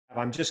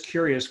I'm just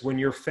curious, when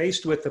you're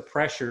faced with the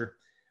pressure,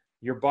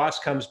 your boss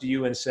comes to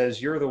you and says,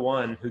 you're the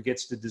one who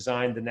gets to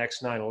design the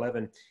next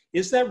 911.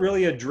 Is that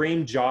really a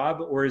dream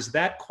job, or is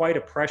that quite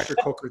a pressure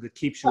cooker that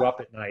keeps you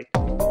up at night?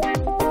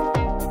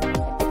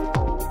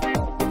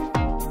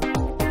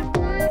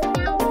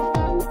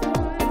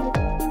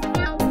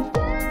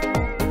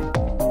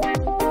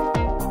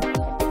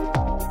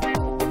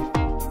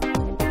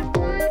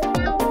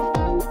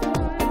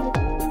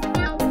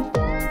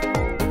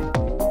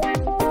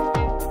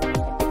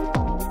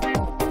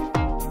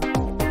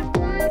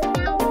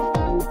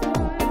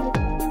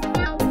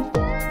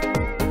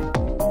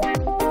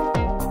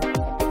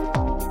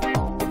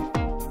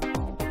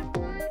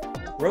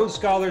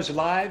 RoadScholars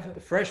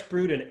Live, fresh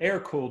brewed and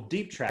air-cooled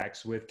deep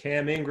tracks with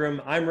Cam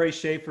Ingram. I'm Ray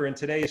Schaefer, and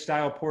today's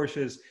Style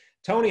Porsche's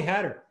Tony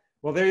Hatter.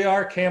 Well, there you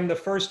are, Cam, the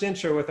first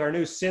intro with our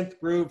new synth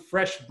groove,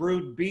 fresh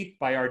brewed beat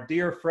by our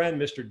dear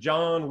friend, Mr.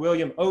 John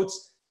William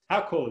Oates.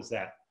 How cool is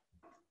that?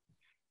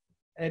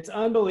 It's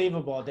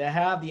unbelievable to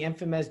have the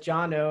infamous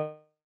John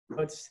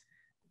Oates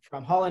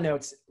from Hall &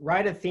 Oates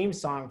write a theme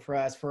song for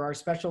us for our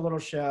special little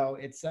show.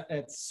 It's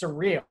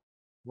surreal.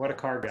 What a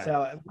car guy.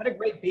 So what a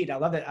great beat. I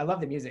love it. I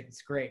love the music.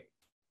 It's great.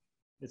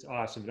 It's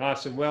awesome.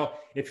 Awesome. Well,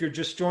 if you're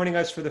just joining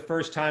us for the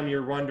first time,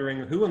 you're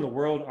wondering who in the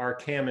world are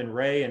Cam and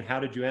Ray and how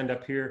did you end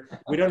up here?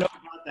 We don't know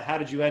about the how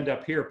did you end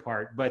up here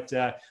part, but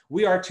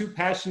we are two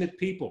passionate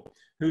people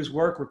whose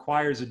work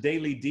requires a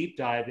daily deep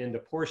dive into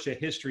Porsche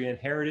history and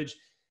heritage.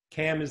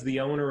 Cam is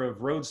the owner of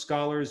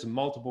RoadScholars, a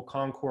multiple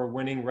Concours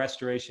winning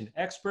restoration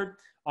expert,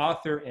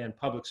 author, and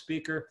public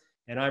speaker.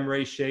 And I'm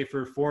Ray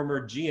Schaefer,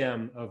 former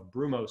GM of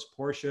Brumos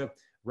Porsche,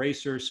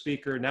 racer,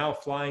 speaker, now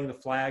flying the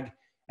flag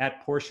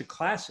at Porsche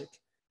Classic.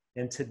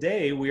 And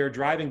today we are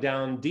driving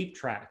down deep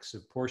tracks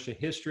of Porsche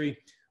history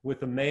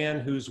with a man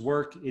whose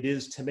work it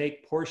is to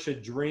make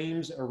Porsche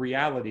dreams a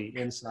reality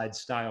inside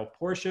Style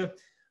Porsche,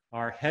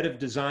 our head of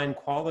design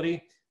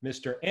quality,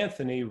 Mr.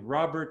 Anthony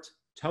Robert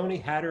Tony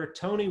Hatter.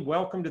 Tony,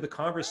 welcome to the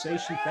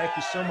conversation. Thank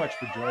you so much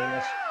for joining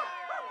us.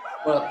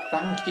 Well,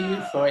 thank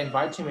you for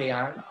inviting me.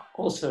 I'm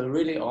also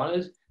really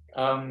honored.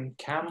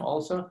 Cam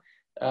also.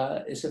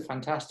 It's a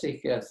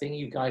fantastic thing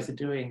you guys are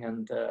doing,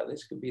 and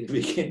this could be the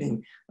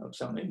beginning of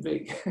something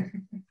big.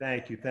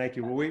 Thank you, thank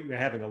you. Well, we're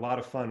having a lot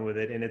of fun with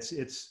it, and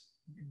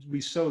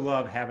we so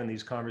love having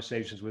these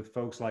conversations with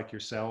folks like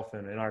yourself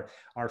and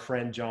our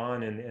friend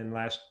John, and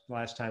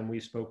last time we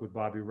spoke with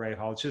Bobby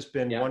Rahal. It's just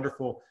been a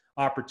wonderful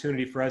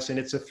opportunity for us, and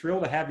it's a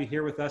thrill to have you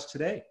here with us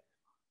today.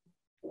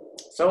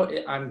 So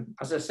I'm,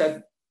 as I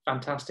said,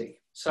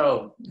 fantastic.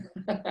 So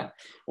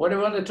what do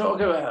you want to talk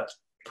about?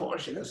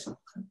 Porsches.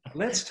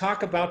 Let's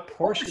talk about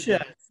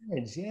Porsche.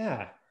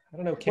 Yeah. I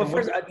don't know, Kim.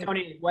 Well, first,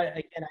 Tony,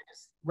 I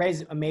just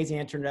raised amazing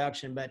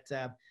introduction, but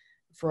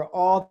for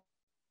all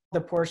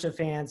the Porsche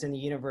fans in the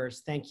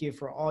universe, thank you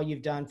for all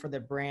you've done for the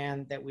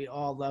brand that we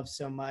all love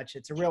so much.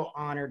 It's a real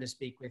honor to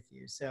speak with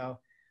you. So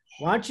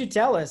why don't you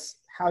tell us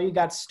how you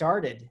got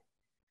started?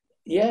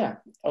 Yeah.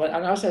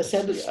 And as I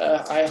said,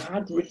 I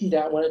had written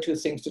down one or two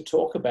things to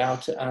talk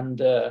about, and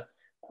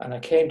I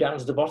came down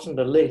to the bottom of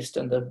the list,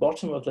 and the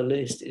bottom of the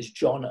list is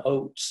John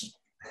Oates.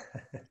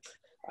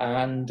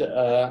 And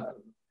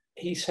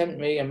he sent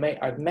me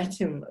I'd met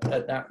him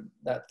at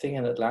that thing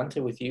in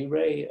Atlanta with you,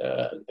 Ray,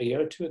 a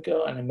year or two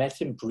ago, and I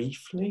met him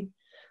briefly.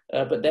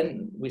 But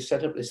then we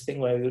set up this thing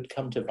where we would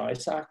come to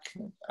Weissach,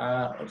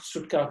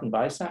 Stuttgart and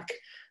Weissach.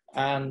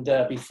 And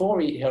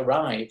before he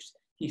arrived,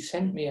 he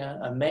sent me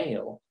a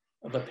mail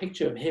of a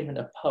picture of him in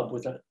a pub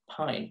with a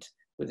pint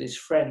with his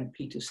friend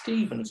Peter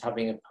Stevens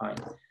having a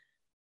pint.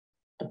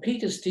 And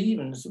Peter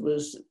Stevens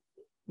was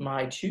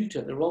my tutor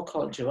at the Royal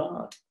College of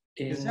Art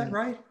Is that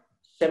right?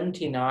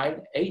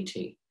 79,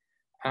 80,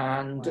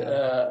 and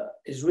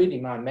is really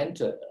my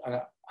mentor.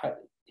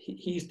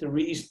 He's the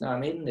reason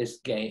I'm in this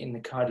game, in the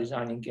car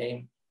designing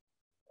game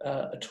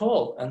at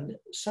all. And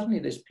suddenly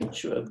this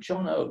picture of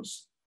John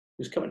Oates,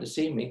 who's coming to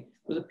see me,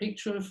 with a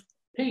picture of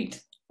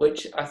Pete,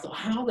 which I thought,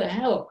 how the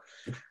hell?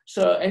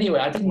 So anyway,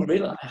 I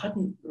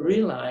hadn't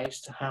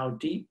realized how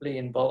deeply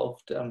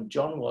involved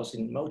John was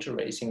in motor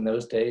racing in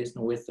those days,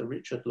 and with the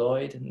Richard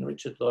Lloyd. And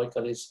Richard Lloyd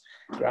got his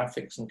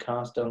graphics and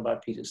cars done by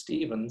Peter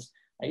Stevens.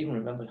 I even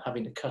remember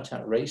having to cut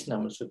out race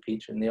numbers for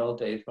Peter in the old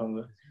days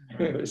when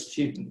we were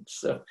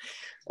students. So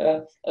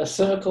a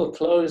circle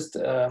closed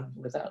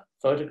with that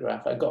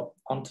photograph. I got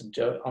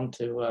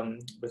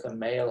with a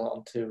mail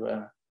onto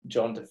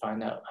John to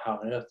find out how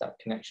on earth that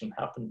connection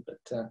happened,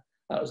 but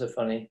that was a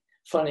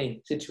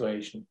funny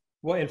situation.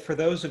 Well, and for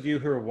those of you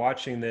who are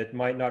watching that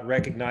might not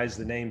recognize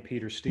the name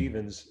Peter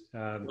Stevens,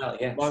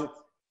 yes.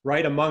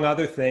 among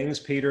other things,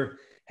 Peter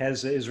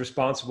is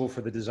responsible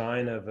for the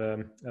design of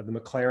the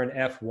McLaren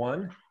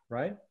F1,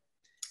 right?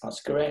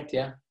 That's correct,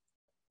 yeah.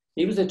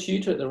 He was a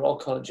tutor at the Royal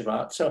College of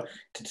Art. So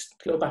to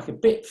go back a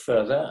bit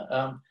further,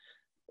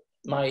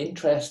 my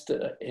interest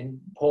in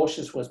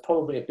Porsches was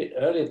probably a bit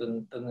earlier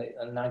than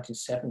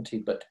 1970,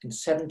 but in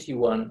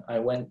 71, I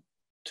went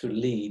to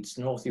Leeds,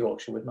 North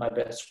Yorkshire, with my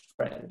best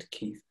friend,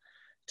 Keith,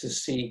 to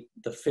see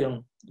the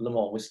film Le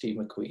Mans with Steve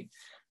McQueen.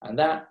 And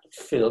that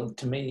film,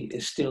 to me,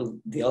 is still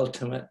the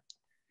ultimate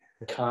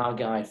car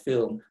guy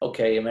film.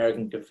 Okay,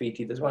 American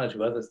Graffiti, there's one or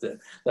two others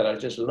that I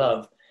just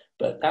love,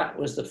 but that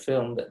was the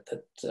film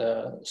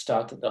that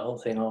started the whole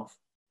thing off.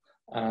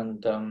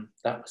 And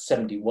that was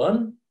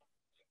 71.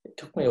 It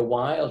took me a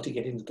while to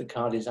get into the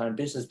car design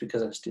business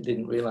because I still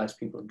didn't realize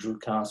people drew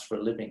cars for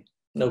a living.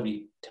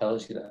 Nobody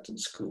tells you that in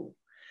school.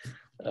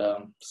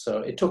 So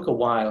it took a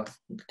while,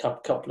 a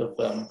couple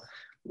of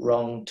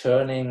wrong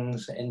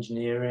turnings,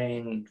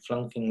 engineering,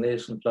 flunking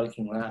this and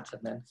flunking that.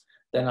 And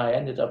then I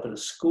ended up at a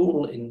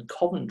school in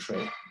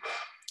Coventry,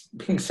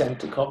 being sent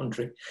to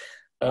Coventry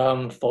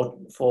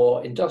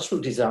for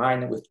industrial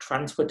design with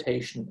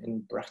transportation in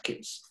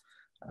brackets.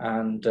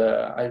 And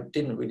I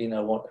didn't really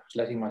know what I was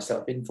letting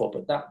myself in for,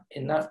 but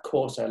in that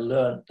course I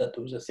learned that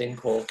there was a thing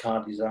called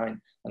car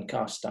design and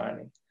car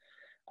styling.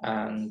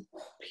 And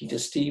Peter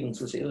Stevens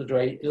was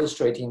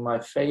illustrating my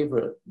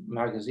favorite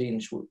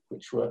magazines,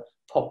 which were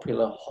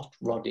Popular, Hot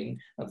Rodding,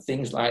 and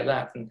things like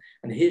that.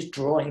 And his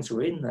drawings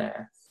were in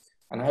there,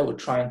 and I would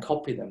try and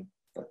copy them.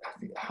 But I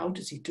think, how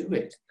does he do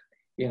it?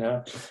 You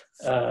know,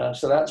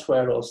 so that's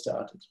where it all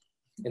started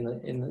in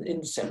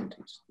the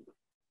 70s.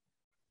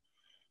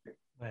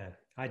 Man,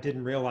 I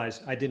didn't realize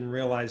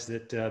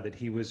that that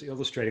he was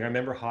illustrating. I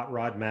remember Hot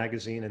Rod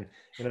magazine, and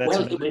you know,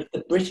 that's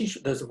the British.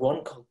 There's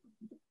one called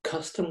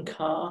Custom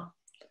Car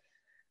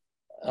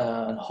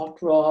and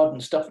Hot Rod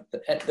and stuff.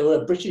 There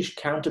were British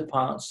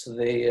counterparts to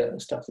the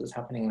stuff that was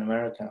happening in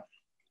America.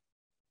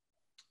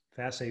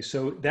 Fascinating.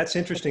 So that's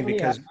interesting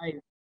because.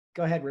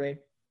 Go ahead, Ray.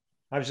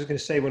 I was just going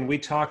to say when we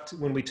talked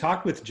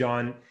with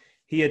John,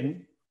 he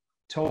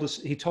told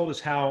us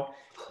how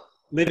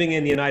living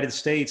in the United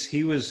States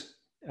he was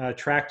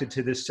attracted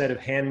to this set of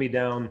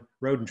hand-me-down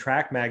road and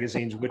track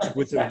magazines, which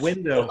with a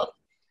window.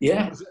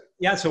 Yeah.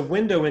 Yeah, it's a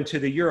window into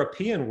the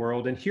European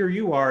world, and here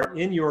you are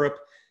in Europe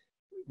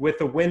with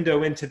a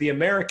window into the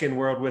American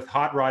world with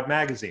Hot Rod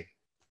magazine.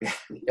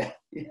 Yeah,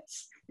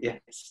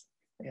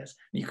 yes.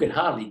 You could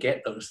hardly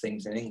get those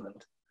things in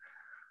England.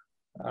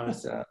 I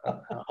was a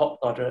hot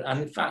rodder,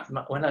 and in fact,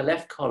 when I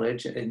left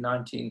college in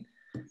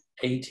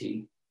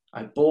 1980,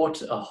 I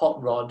bought a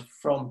hot rod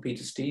from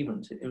Peter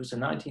Stevens. It was a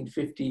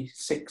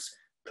 1956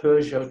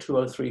 Peugeot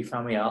 203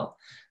 Familial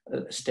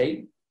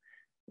estate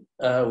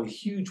with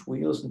huge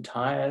wheels and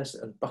tires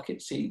and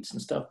bucket seats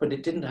and stuff, but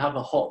it didn't have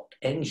a hot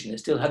engine. It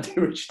still had the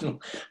original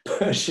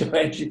Peugeot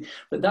engine.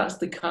 But that's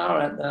the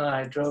car that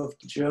I drove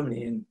to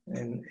Germany in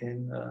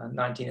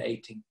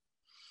 1980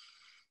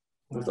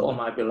 with all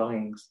my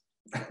belongings.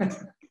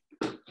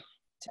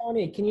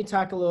 Tony, can you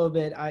talk a little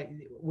bit?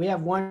 We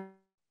have one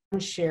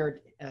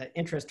shared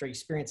interest or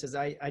experiences.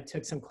 I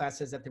took some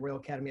classes at the Royal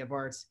Academy of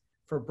Arts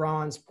for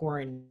bronze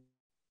pouring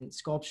and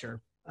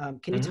sculpture.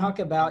 Can you talk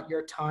about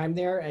your time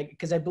there?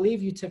 Because I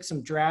believe you took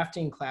some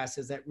drafting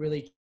classes that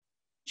really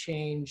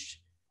changed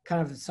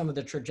kind of some of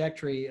the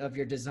trajectory of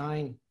your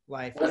design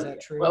life. Is that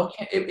true? Well,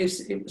 it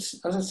was,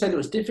 as I said, it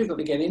was difficult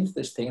to get into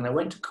this thing. And I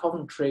went to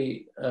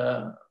Coventry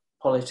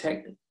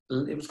Polytechnic.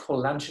 It was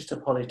called Lanchester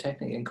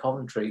Polytechnic in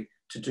Coventry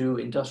to do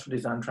industrial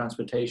design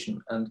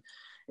transportation. And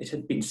it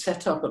had been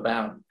set up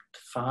about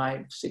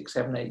 5, 6,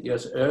 7, 8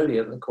 years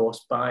earlier than the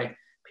course by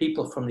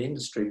people from the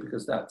industry,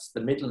 because that's the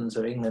Midlands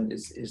of England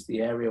is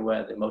the area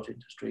where the motor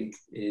industry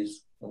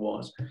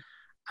was.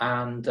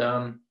 And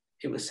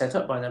it was set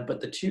up by them,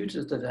 but the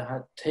tutors that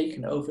had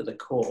taken over the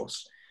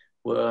course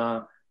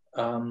were,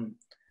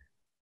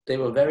 they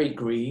were very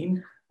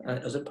green,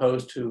 as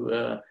opposed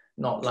to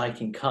not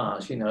liking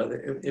cars. You know,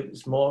 it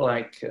was more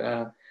like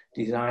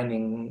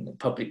designing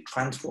public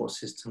transport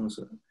systems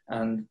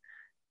and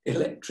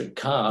electric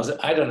cars.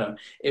 I don't know.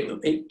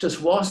 It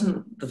just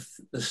wasn't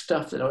the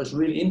stuff that I was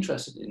really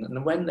interested in.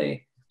 And when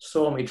they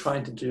saw me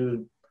trying to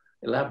do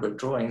elaborate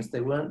drawings,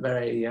 they weren't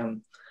very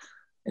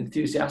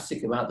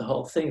enthusiastic about the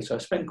whole thing. So I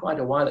spent quite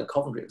a while at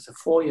Coventry. It was a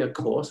 4-year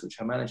course,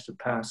 which I managed to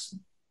pass,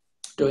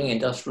 doing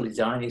industrial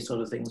design, these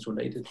sort of things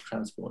related to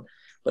transport.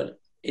 But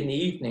in the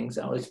evenings,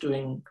 I was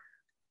doing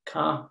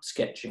car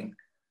sketching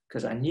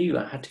because I knew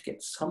I had to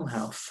get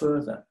somehow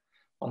further.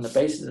 On the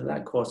basis of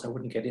that course, I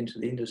wouldn't get into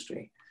the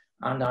industry.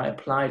 And I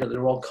applied at the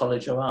Royal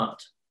College of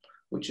Art,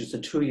 which is a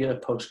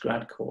 2-year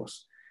post-grad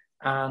course.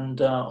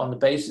 And on the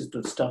basis of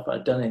the stuff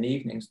I'd done in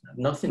evenings,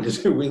 nothing to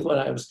do with what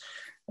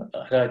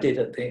I did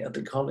at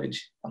the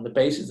college. On the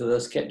basis of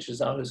those sketches,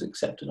 I was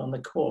accepted on the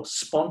course,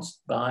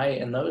 sponsored by,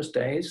 in those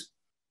days,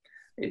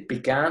 it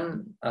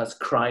began as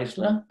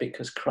Chrysler,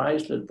 because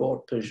Chrysler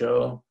bought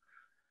Peugeot,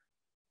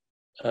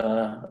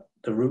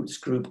 the Roots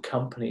Group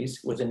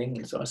companies within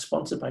England. So I was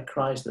sponsored by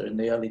Chrysler in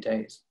the early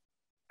days.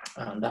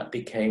 And that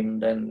became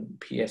then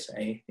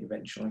PSA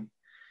eventually.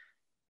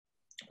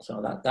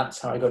 So that's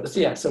how I got this.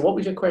 Yeah, so what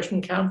was your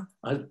question, Cam?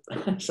 I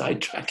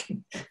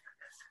sidetracking.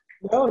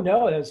 No,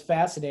 that was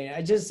fascinating.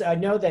 I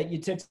know that you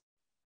took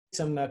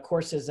some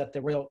courses at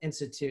the Royal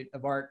Institute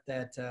of Art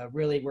that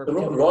really were the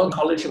Royal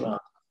College of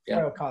Art.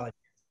 Yeah. Royal College.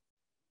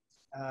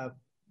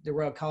 The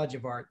Royal College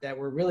of Art that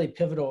were really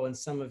pivotal in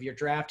some of your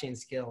drafting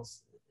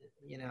skills.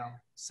 you know,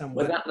 some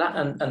Well, way.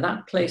 and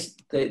that place,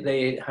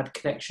 they had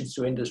connections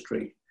to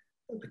industry.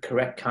 The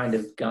correct kind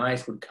of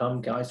guys would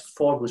come. Guys,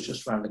 Ford was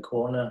just around the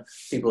corner.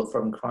 People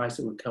from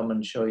Chrysler would come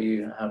and show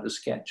you how to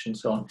sketch and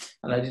so on.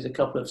 And I did a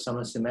couple of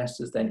summer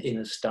semesters then in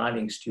a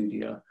styling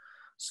studio.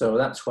 So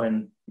that's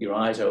when your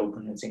eyes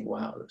open and think,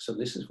 wow, so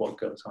this is what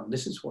goes on.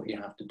 This is what you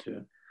have to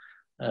do.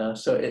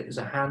 So it was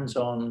a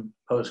hands-on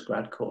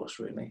post-grad course,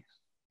 really.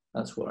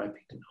 That's where I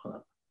picked it all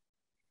up.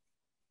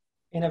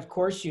 And of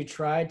course, you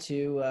tried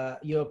to,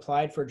 you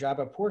applied for a job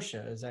at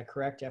Porsche. Is that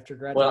correct? After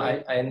Well,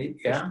 graduating?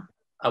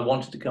 I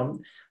wanted to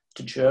come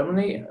to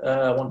Germany.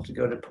 I wanted to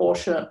go to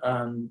Porsche,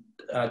 and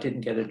I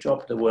didn't get a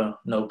job. There were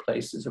no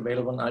places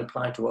available. And I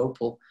applied to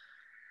Opel.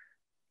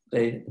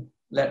 They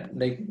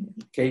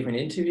gave me an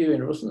interview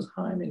in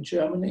Rüsselsheim in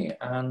Germany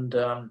and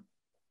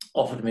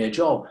offered me a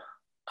job.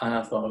 And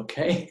I thought,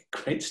 okay,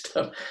 great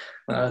stuff.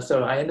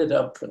 So I ended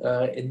up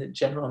in the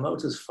General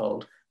Motors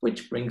fold,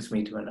 which brings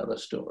me to another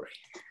story.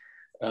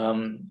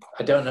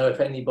 I don't know if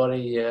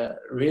anybody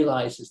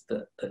realizes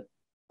that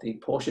the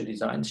Porsche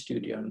design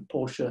studio and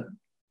Porsche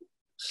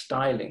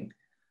styling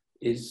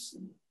is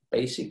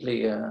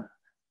basically an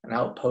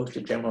outpost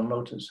of General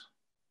Motors.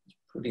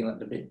 Putting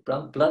that a bit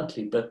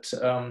bluntly, but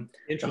the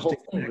whole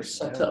thing was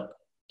set up.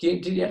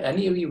 Did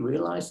any of you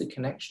realize the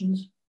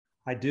connections?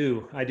 I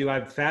do.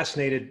 I'm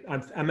fascinated.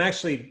 I'm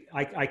actually,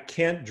 I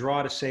can't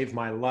draw to save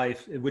my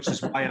life, which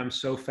is why I'm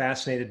so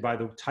fascinated by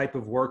the type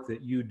of work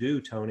that you do,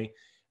 Tony,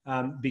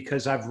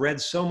 because I've read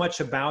so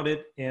much about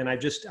it, and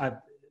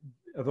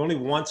I've only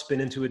once been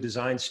into a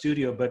design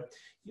studio, but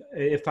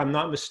if I'm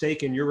not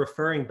mistaken, you're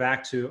referring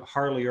back to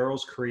Harley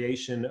Earl's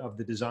creation of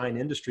the design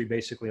industry,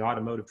 basically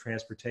automotive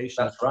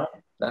transportation. That's right.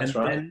 That's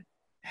right. And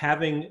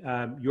having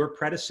your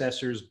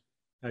predecessors,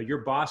 your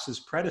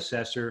boss's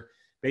predecessor,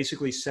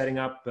 basically setting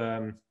up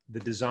the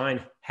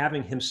design,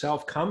 having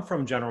himself come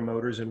from General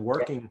Motors and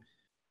working.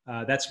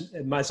 That's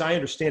as I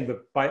understand,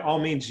 but by all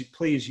means,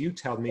 please, you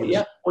tell me.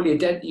 Yeah, well, you're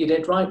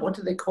dead right. What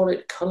do they call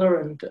it? Color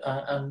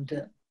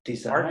and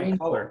design? Art and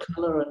color.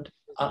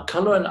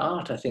 Color and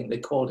art, I think they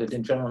called it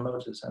in General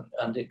Motors,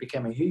 and it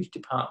became a huge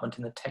department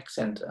in the tech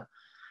center.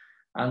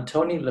 And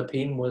Tony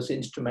Lapine was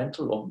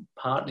instrumental, or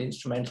partly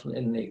instrumental,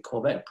 in the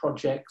Corvette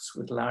projects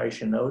with Larry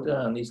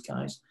Shinoda and these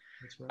guys.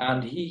 That's right.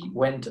 And he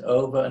went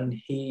over and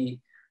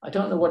I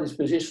don't know what his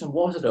position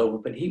was at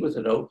Opel, but he was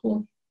at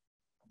Opel.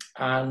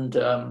 And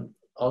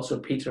also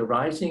Peter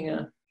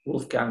Reisinger,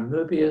 Wolfgang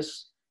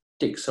Möbius,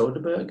 Dick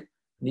Soderbergh,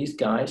 these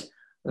guys,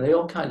 they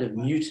all kind of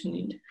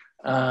mutinied.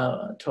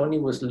 Tony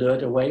was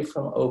lured away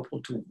from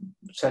Opel to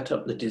set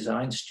up the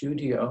design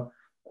studio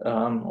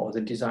or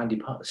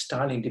the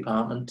styling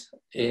department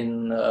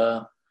in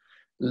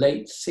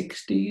late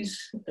 60s,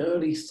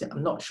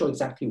 I'm not sure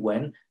exactly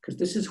when, because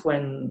this is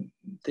when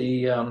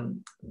the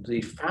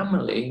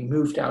family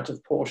moved out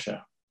of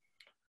Porsche.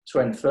 So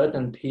when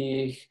Ferdinand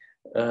Piech,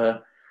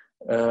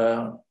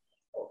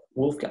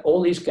 Wolfgang,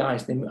 all these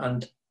guys,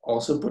 and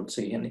also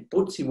Butzi, and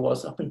Butzi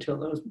was up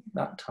until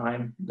that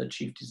time the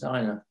chief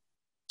designer.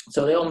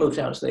 So they all moved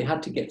out, so they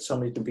had to get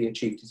somebody to be a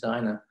chief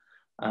designer,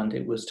 and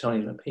it was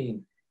Tony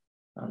Lapine.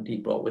 And he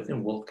brought with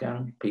him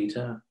Wolfgang,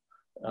 Peter,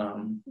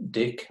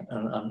 Dick,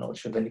 and I'm not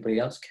sure if anybody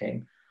else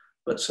came.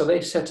 But so they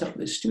set up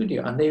this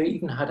studio, and they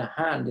even had a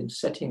hand in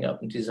setting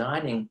up and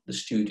designing the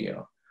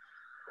studio.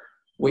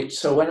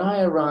 So when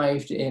I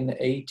arrived in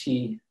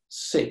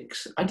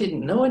 '86, I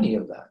didn't know any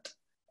of that.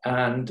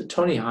 And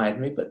Tony hired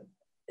me, but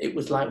it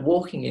was like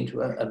walking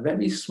into a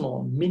very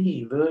small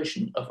mini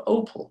version of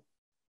Opel.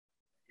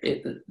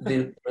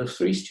 The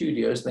three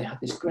studios, they had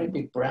this great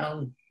big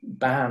brown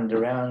band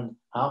around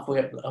halfway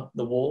up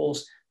the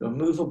walls. There were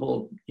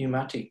movable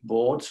pneumatic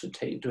boards for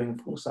doing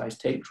full-size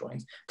tape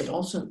drawings, but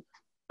also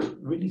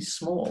really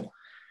small.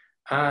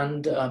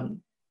 And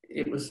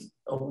it was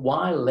a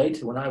while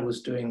later when I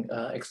was doing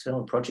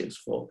external projects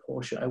for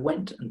Porsche, I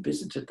went and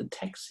visited the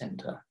tech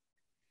center.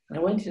 And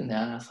I went in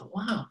there and I thought,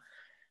 wow,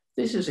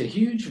 this is a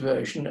huge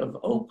version of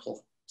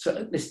Opel.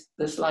 So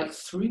there's like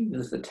three.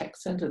 There's the tech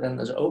center, then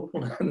there's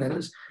Opel, and then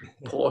there's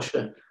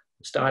Porsche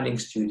styling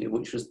studio,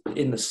 which was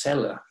in the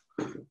cellar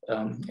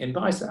in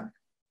Weissach.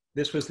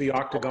 This was the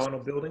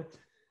octagonal building?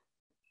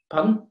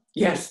 Pardon?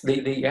 Yes,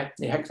 the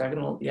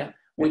hexagonal, yeah,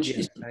 which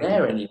isn't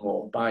there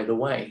anymore, by the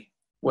way.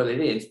 Well, it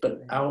is,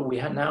 but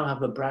we now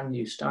have a brand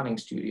new styling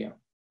studio,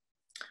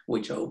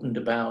 which opened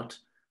about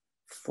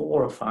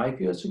 4 or 5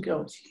 years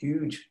ago. It's a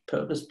huge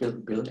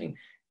purpose-built building,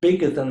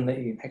 bigger than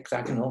the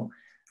hexagonal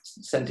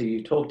center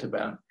you talked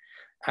about.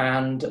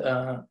 And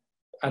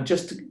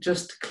just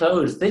to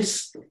close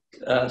this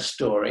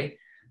story,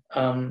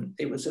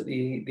 it was at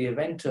the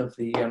event of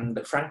the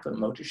Frankfurt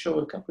Motor Show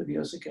a couple of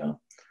years ago.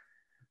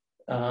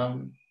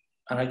 And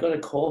I got a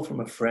call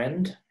from a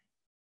friend,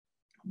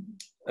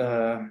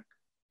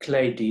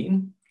 Clay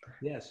Dean.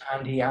 Yes.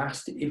 And he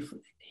asked if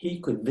he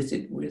could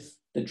visit with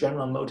the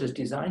General Motors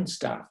design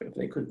staff, if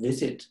they could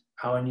visit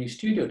our new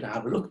studio to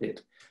have a look at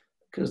it,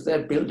 because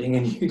they're building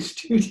a new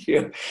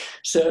studio.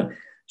 So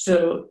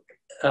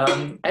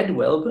Ed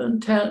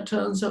Welburn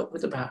turns up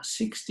with about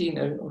 16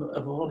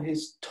 of all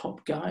his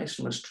top guys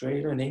from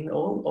Australia and England,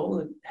 all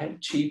the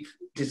head chief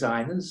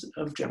designers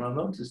of General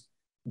Motors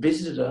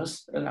visited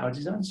us at our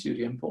design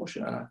studio in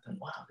Porsche. And I thought,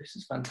 wow, this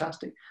is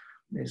fantastic.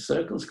 The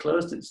circle's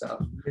closed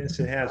itself. Yes,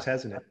 it has,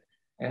 hasn't it?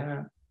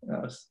 Yeah,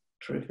 that was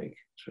terrific,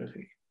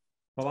 terrific.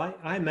 Well,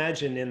 I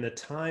imagine in the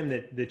time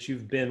that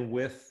you've been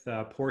with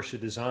Porsche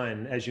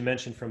Design, as you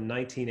mentioned, from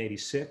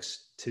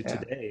 1986 to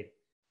today,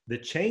 the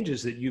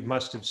changes that you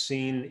must have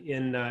seen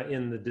in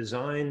the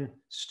design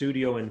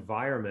studio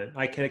environment.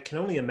 I can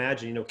only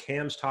imagine, you know,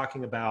 Cam's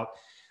talking about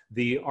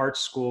the art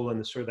school and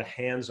the sort of the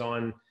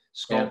hands-on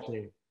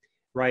sculpting,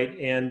 right?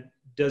 And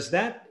does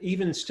that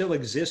even still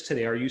exist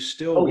today? Are you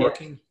still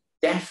working?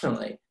 Yeah,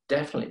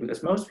 definitely,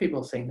 because most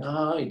people think,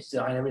 oh, you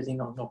design everything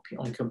on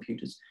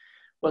computers.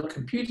 Well,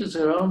 computers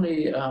are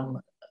only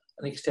an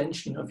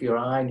extension of your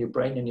eye and your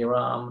brain and your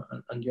arm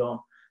and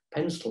your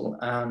pencil,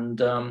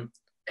 and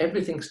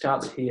everything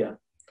starts here.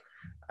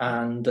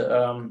 And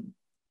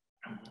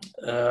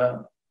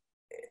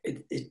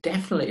it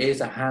definitely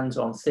is a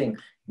hands-on thing.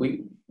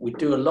 We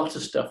do a lot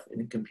of stuff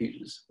in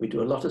computers. We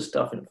do a lot of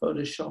stuff in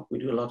Photoshop. We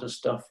do a lot of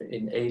stuff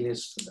in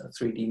Alias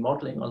 3D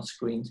modeling on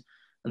screens,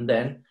 and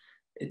then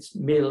it's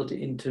milled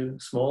into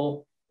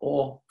small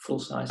or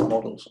full-size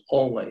models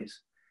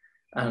always.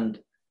 And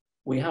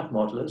we have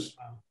modelers,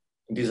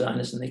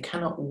 designers, and they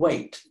cannot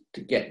wait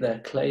to get their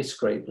clay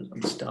scrapers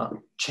and start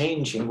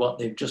changing what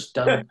they've just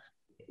done,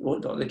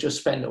 what they just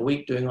spent a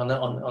week doing on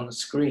the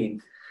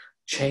screen,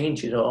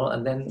 change it all,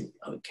 and then,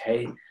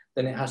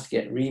 then it has to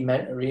get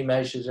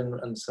remeasured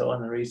and so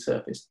on and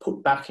resurfaced,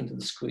 put back into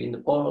the screen. The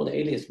poor old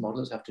Alias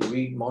modelers have to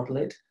remodel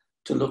it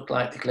to look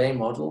like the clay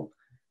model,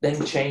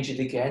 then change it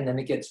again, then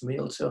it gets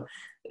milled. So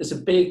there's a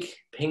big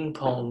ping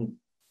pong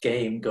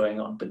game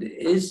going on, but it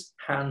is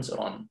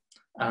hands-on.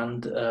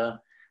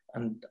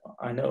 And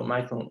I know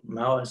Michael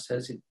Mauer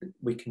says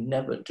we can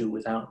never do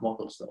without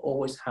models. There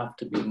always have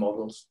to be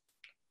models.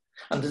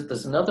 And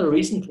there's another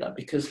reason for that,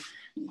 because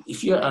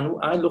if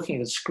I'm looking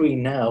at the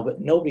screen now, but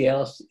nobody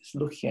else is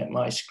looking at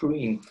my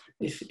screen.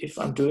 If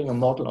I'm doing a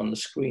model on the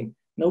screen,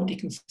 nobody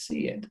can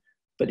see it.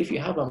 But if you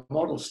have a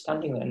model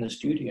standing there in the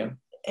studio,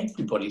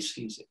 everybody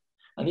sees it.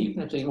 And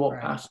even if they walk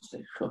past and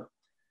say, oh,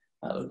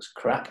 that looks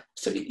crap.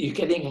 So you're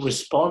getting a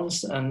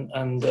response and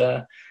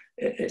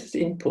it's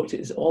input.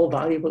 It's all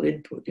valuable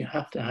input. You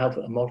have to have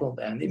a model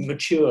there, and it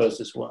matures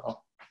as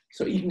well.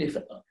 So even if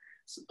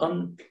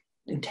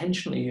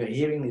unintentionally you're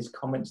hearing these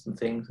comments and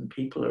things and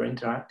people are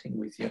interacting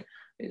with you,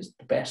 it's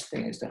the best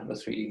thing is to have a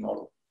 3D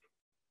model.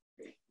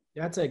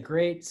 That's a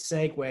great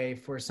segue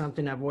for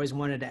something I've always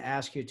wanted to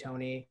ask you,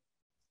 Tony.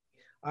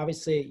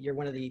 Obviously, you're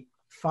one of the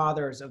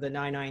fathers of the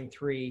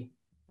 993,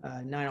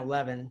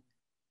 911.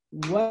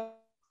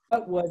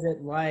 What was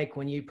it like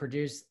when you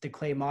produced the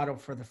clay model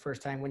for the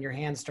first time, when your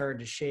hands started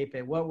to shape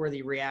it? What were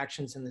the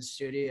reactions in the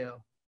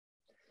studio?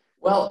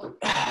 Well,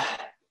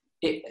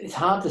 it's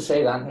hard to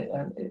say that.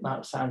 It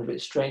might sound a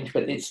bit strange,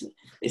 but it's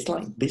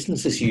like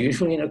business as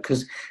usual, you know,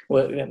 because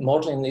we're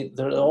modeling,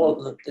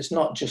 there's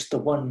not just the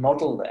one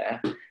model there.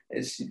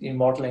 You're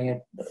modeling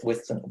it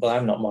with, well,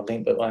 I'm not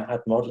modeling, but I had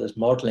modelers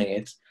modeling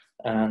it.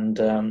 And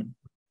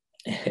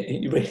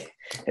it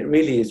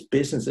really is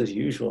business as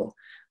usual.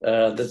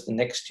 There's the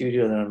next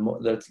studio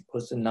that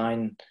was the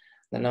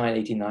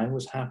 989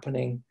 was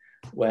happening,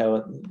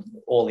 where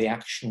all the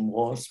action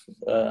was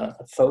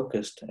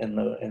focused in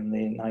the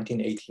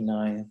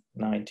 1989,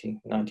 90,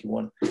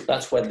 91.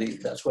 That's where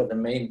the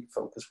main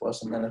focus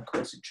was, and then of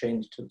course it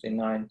changed to the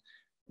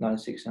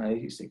 996,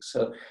 986.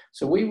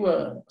 So we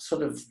were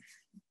sort of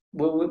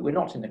we're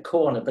not in a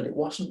corner, but it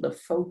wasn't the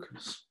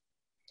focus.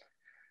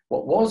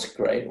 What was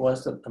great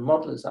was that the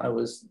modelers I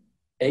was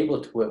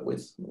able to work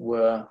with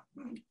were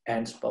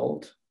Ernst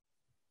Bolt,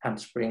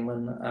 Hans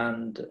Springmann,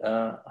 and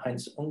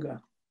Heinz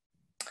Unger.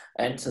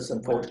 Ernst has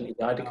unfortunately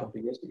died a couple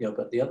of years ago,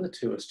 but the other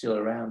two are still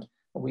around,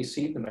 and we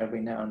see them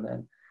every now and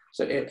then.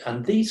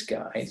 And these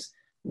guys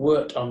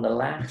worked on the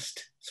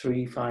last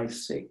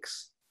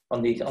 356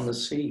 on the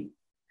C.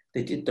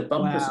 They did the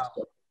bumpers and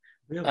stuff.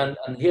 Really?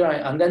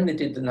 And then they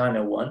did the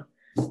 901,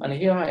 and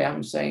here I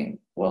am saying,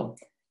 well,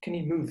 can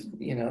you move?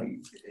 You know,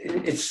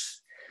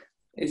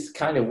 it's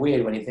kind of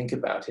weird when you think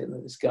about it.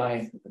 This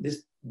guy,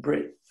 this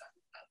Brit,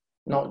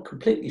 not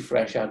completely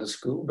fresh out of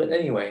school, but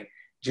anyway,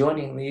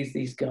 joining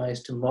these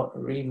guys to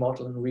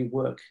remodel and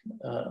rework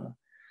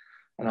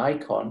an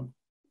icon.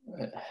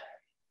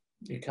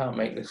 You can't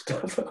make this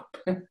stuff up.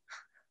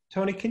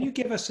 Tony, can you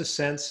give us a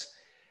sense,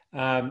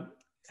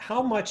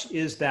 how much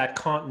is that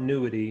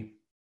continuity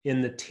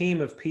in the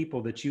team of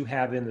people that you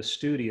have in the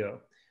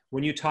studio?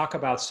 When you talk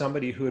about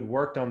somebody who had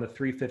worked on the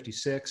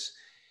 356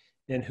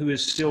 and who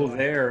is still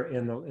there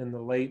in the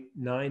late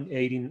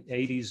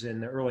 80s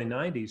and the early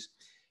 90s,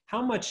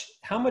 how much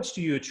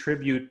do you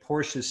attribute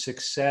Porsche's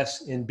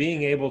success in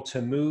being able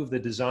to move the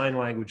design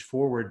language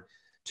forward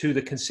to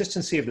the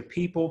consistency of the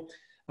people,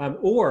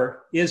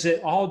 Or is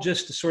it all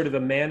just sort of a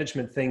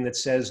management thing that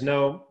says,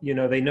 no, you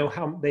know, they know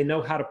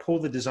how to pull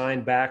the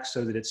design back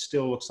so that it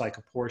still looks like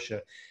a Porsche?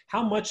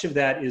 How much of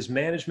that is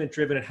management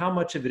driven, and how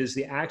much of it is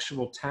the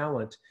actual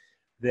talent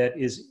that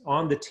is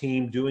on the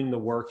team doing the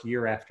work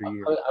year after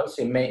year? I would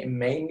say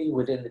mainly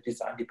within the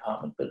design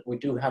department, but we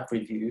do have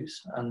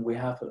reviews, and we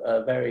have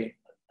a very,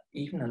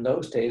 even in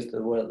those days,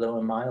 there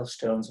were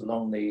milestones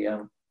along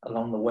the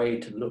way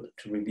to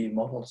review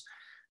models,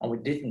 and we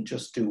didn't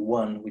just do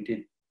one. We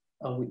did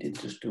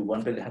just do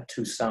one, but it had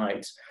two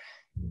sides,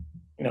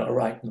 you know, a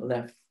right and a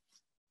left,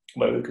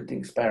 where we could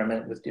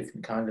experiment with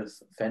different kind of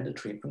fender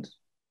treatments.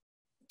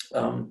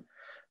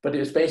 But it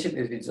was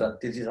basically the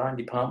design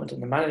department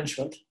and the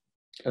management.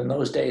 In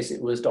those days,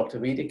 it was Dr.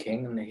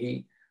 Wiedeking, and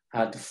he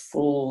had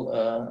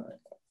full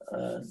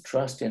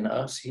trust in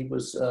us. He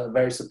was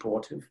very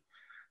supportive.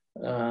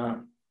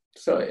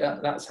 So yeah,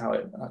 that's how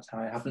it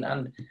happened.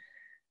 And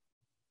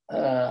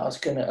I was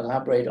going to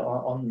elaborate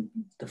on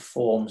the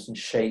forms and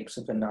shapes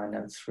of the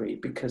 993,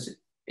 because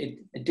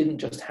it didn't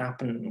just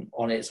happen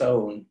on its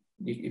own.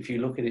 If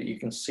you look at it, you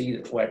can see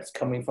where it's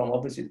coming from.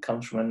 Obviously, it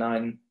comes from a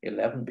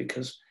 911,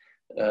 because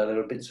there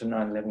were bits of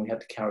 911 we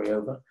had to carry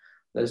over.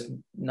 There's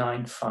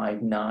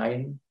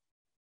 959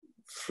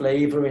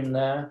 flavor in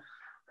there.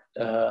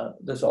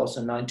 There's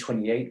also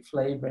 928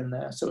 flavor in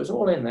there. So it's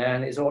all in there,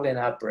 and it's all in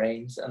our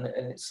brains, and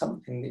it's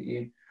something that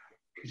you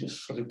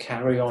just sort of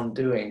carry on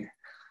doing.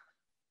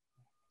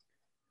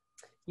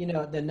 You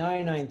know, the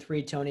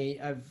 993, Tony,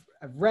 I've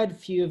read a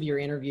few of your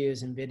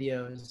interviews and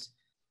videos,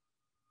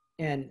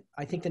 and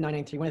I think the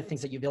 993, one of the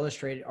things that you've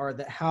illustrated are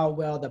how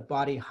well the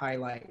body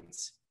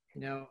highlights,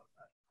 you know.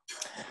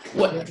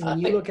 When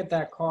you look at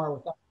that car,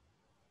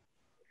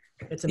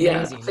 it's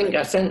amazing.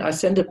 Yeah, I think I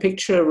sent a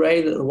picture,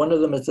 Ray, that one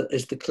of them is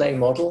the clay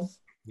model.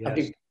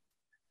 Yes.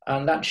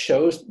 And that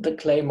shows the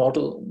clay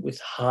model with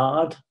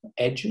hard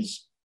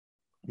edges.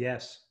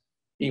 Yes.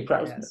 You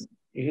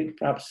could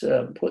perhaps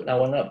put that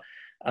one up.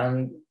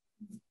 And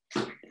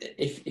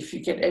if you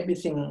get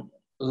everything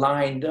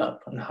lined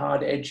up and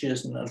hard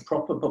edges and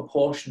proper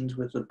proportions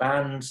with the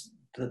bands,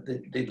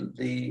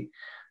 the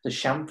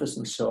chamfers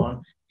and so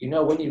on, you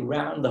know, when you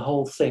round the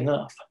whole thing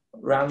up,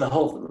 round the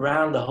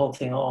whole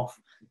thing off,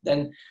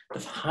 then the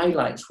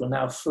highlights will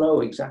now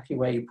flow exactly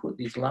where you put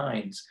these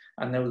lines,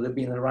 and they'll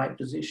be in the right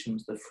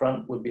positions. The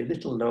front would be a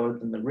little lower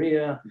than the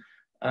rear,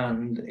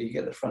 and you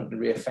get the front and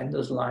rear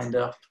fenders lined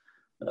up.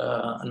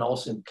 And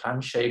also in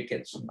plan shape,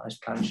 get some nice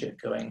plan shape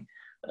going.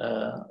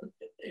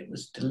 It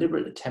was a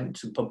deliberate attempt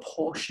to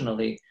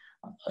proportionally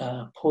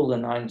pull the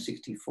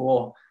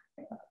 964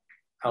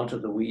 out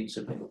of the weeds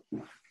a bit.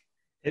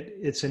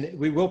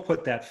 We will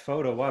put that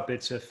photo up.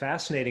 It's a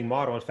fascinating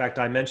model. In fact,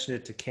 I mentioned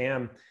it to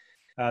Cam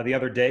the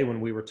other day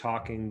when we were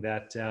talking,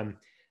 that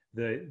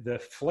the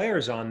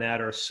flares on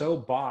that are so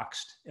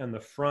boxed in the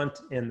front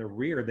and the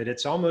rear that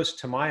it's almost,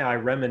 to my eye,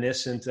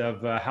 reminiscent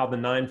of how the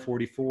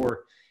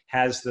 944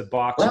 has the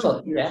box.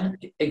 Well, yeah,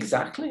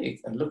 exactly.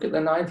 And look at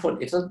the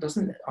 940. It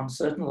doesn't on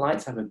certain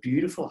lights have a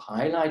beautiful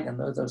highlight in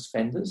those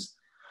fenders.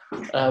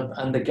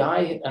 And the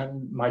guy,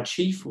 and my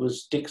chief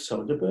was Dick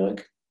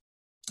Soderberg.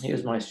 He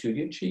was my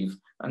studio chief,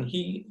 and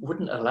he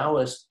wouldn't allow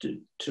us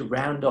to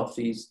round off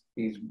these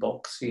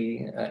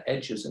boxy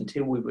edges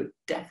until we were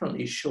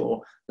definitely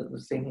sure that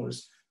the thing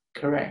was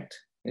correct.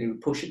 And he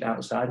would push it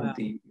outside of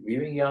the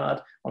viewing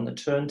yard on the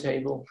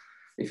turntable.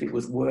 If it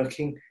was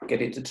working,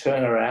 get it to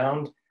turn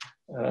around.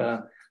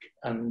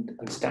 And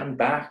stand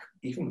back,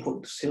 even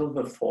put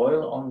silver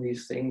foil on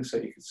these things so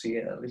you could see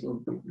a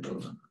little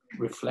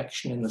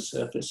reflection in the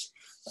surface,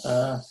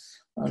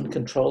 and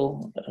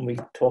control. And we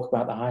talk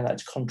about the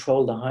highlights,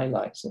 control the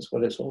highlights. That's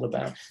what it's all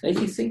about. And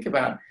if you think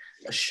about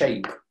a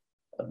shape,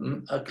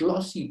 a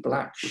glossy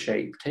black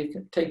shape, take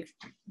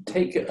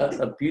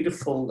a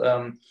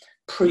beautiful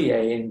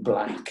Prie in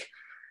black.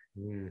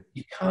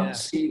 You can't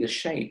see the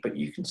shape, but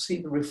you can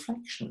see the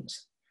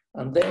reflections.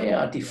 And they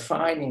are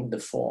defining the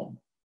form.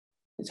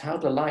 It's how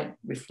the light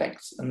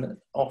reflects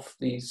off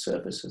these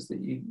surfaces that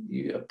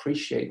you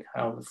appreciate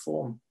how the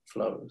form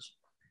flows.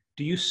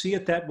 Do you see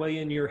it that way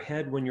in your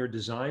head when you're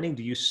designing?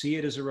 Do you see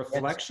it as a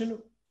reflection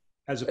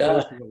as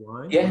opposed to the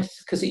line? Yes,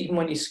 because even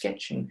when you're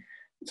sketching,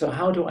 so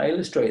how do I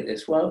illustrate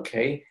this? Well,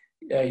 okay,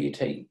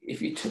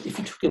 if you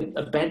took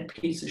a bent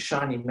piece of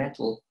shiny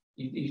metal,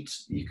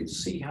 you could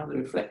see how the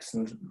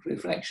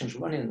reflections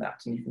run in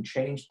that, and you can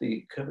change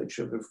the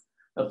curvature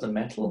of the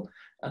metal,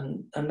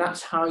 and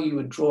that's how you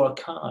would draw a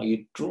car.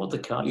 You draw the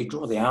car, you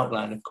draw the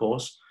outline, of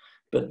course,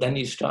 but then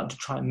you start to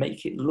try and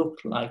make it look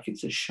like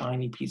it's a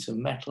shiny piece of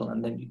metal,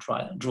 and then you try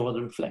and draw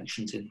the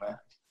reflections in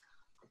there.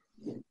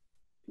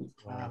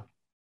 Wow.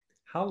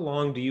 How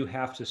long do you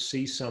have to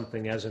see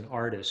something as an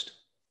artist?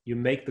 You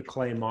make the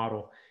clay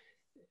model.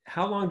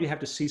 How long do you have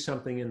to see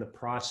something in the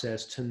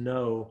process to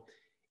know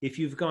if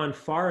you've gone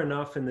far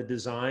enough in the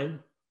design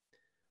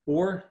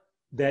or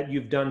that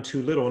you've done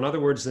too little? In other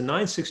words, the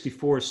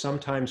 964 is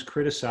sometimes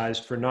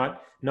criticized for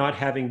not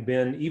having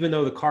been, even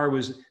though the car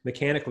was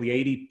mechanically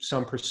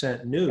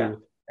 80%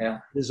 new,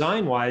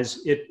 design-wise,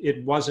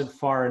 it wasn't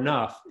far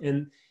enough.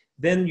 And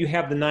then you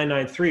have the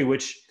 993,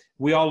 which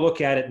we all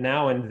look at it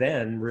now and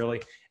then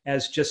really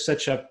as just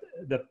such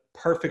the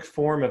perfect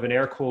form of an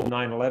air-cooled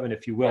 911,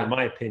 if you will, in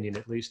my opinion,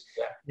 at least.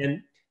 Yeah.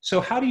 And so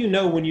how do you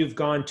know when you've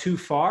gone too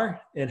far,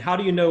 and how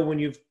do you know when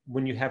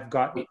you have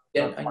gotten?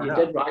 Yeah, and you're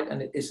dead right,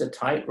 and it's a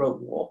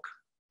tightrope walk.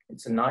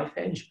 It's a knife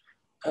edge,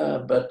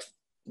 but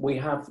we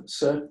have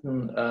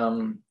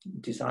certain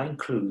design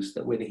clues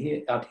that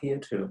we adhere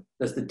to.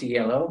 There's the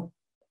DLO,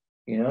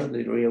 you know,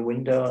 the rear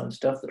window and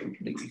stuff that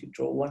you could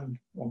draw one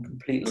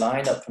complete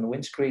line up from the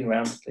windscreen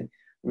around the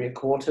rear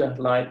quarter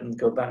light and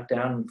go back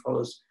down and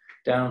follows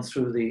down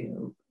through the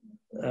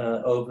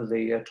over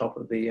the top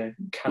of the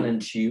cannon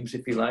tubes,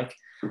 if you like.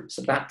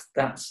 So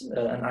that's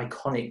an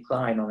iconic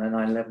line on a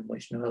 911,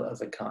 which no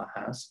other car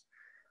has.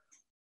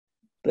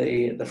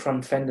 The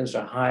front fenders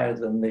are higher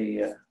than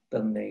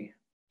the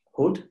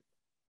hood.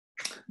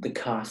 The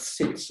car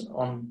sits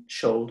on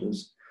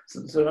shoulders.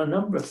 So there are a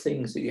number of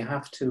things that you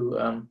have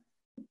to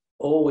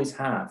always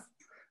have.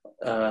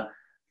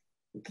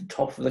 The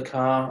top of the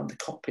car, the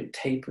cockpit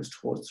tapers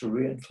towards the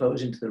rear and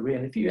flows into the rear.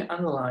 And if you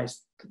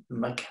analyze the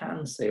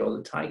Macan, say, or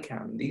the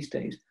Taycan these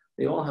days,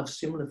 they all have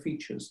similar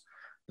features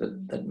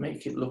that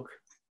make it look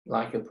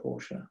like a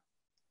Porsche.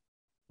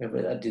 We have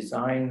a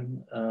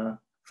design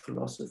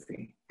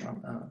philosophy,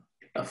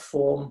 a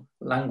form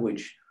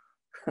language.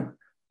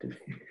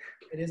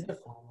 It is a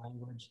form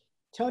language.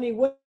 Tony,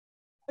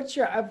 what's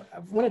your,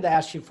 I've wanted to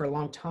ask you for a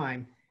long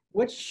time,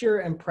 what's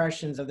your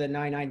impressions of the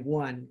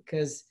 991?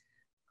 Because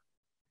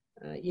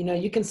you know,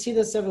 you can see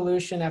this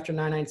evolution after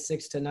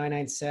 996 to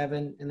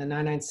 997, and the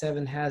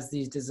 997 has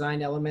these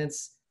design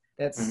elements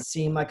that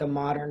seem like a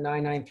modern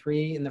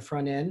 993 in the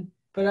front end.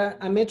 But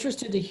I'm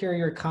interested to hear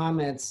your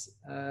comments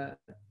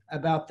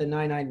about the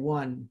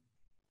 991.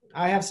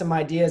 I have some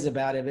ideas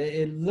about it.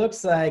 It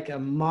looks like a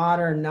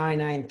modern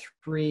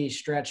 993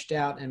 stretched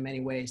out in many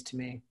ways to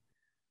me.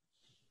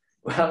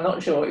 Well, I'm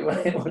not sure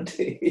what you want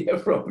to hear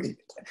from me.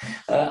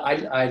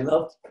 I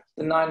love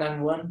the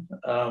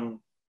 991.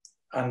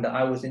 And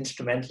I was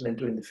instrumental in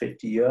doing the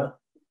 50-year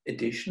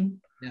edition,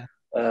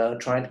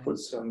 trying to put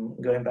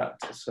going back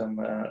to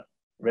some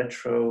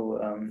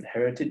retro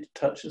heritage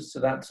touches to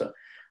that. So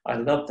I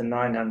love the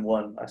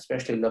 991. I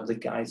especially love the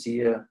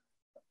Geysir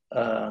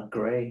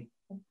grey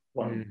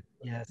one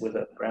with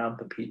a brown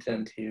Pepita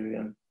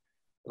interior. And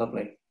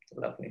lovely.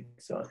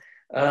 So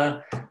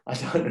I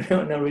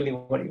don't know really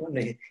what you want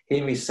to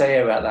hear me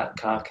say about that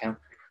car, Cam.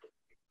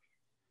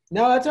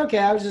 No, that's okay.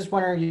 I was just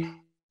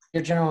wondering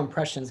your general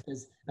impressions,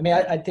 because I mean,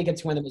 I think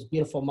it's one of the most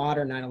beautiful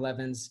modern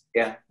 911s.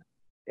 Yeah.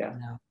 I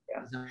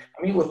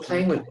mean, we're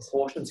playing with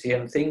proportions here,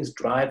 and things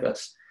drive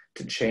us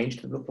to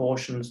change the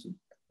proportions.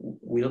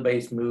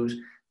 Wheelbase moves,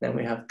 then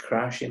we have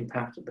crash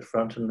impact at the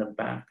front and the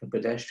back, and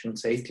pedestrian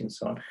safety and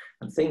so on.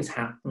 And things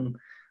happen,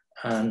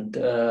 and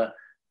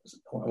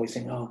we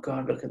think, oh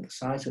God, look at the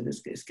size of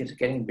this. It's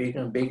getting bigger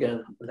and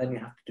bigger. But then you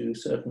have to do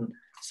certain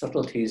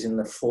subtleties in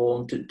the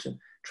form to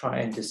try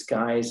and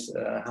disguise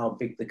how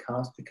big the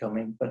car's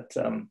becoming. But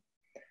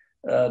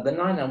the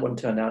 991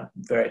 turned out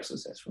very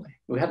successfully.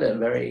 We had a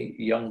very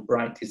young,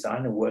 bright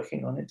designer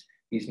working on it.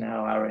 He's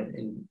now our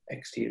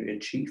exterior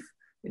chief,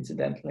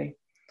 incidentally.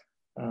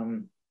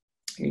 You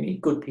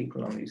need good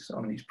people on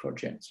these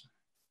projects.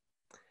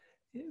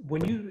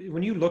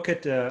 When you look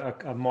at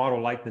a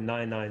model like the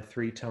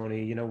 993,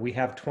 Tony, you know, we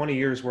have 20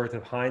 years worth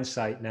of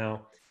hindsight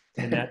now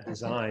in that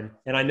design.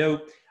 And I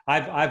know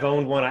I've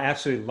owned one. I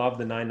absolutely love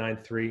the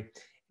 993,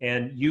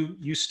 and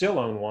you still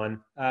own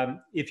one.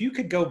 If you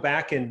could go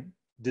back and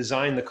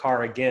design the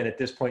car again at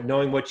this point,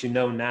 knowing what you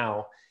know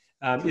now,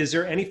 is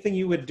there anything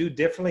you would do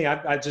differently?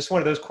 I just one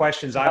of those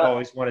questions I've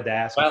always wanted to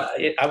ask. Well,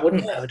 I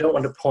don't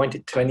want to point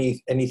it to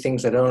any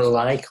things I don't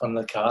like on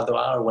the car. There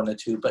are one or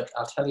two, but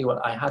I'll tell you what,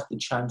 I had the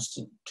chance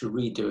to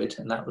redo it,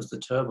 and that was the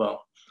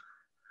turbo.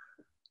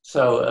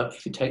 So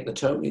if you take the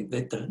turbo,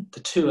 the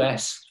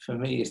 2S for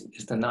me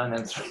is the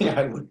 993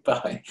 I would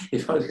buy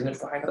if I was going to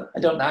buy it. I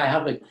don't know. I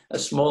have a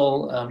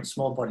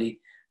small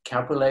body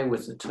cabriolet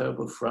with the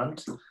turbo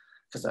front,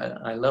 because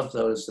I love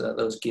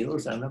those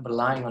gills. I remember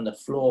lying on the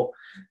floor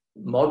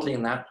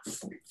modeling that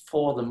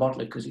for the modeler,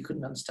 because he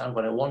couldn't understand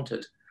what I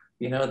wanted.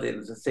 You know,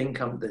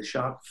 the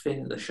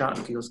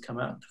shark gills come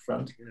out the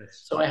front.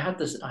 Yes. So I had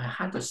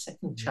a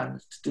second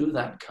chance to do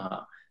that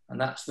car,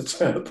 and that's the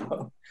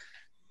turbo.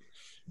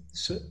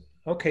 So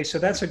okay, so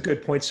that's a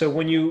good point. So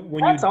when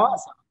that's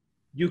awesome.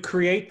 You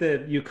create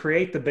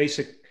the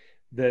basic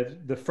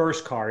the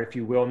first car, if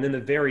you will, and then the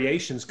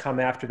variations come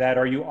after that.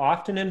 Are you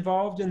often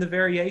involved in the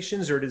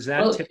variations, or does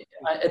that? Well,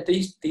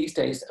 these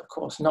days, of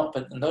course not,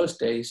 but in those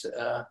days,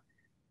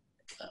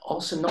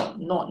 also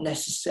not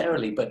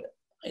necessarily. But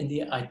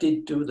I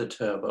did do the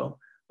turbo.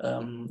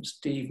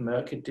 Steve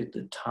Merker did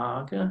the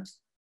Targa.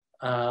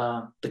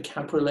 The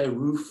cabriolet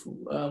roof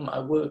I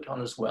worked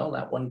on as well.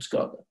 That one's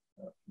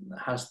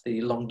has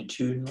the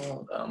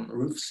longitudinal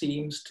roof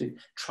seams to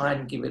try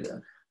and give it a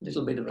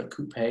little bit of a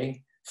coupe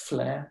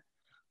flair.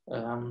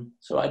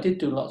 So I did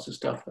do lots of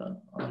stuff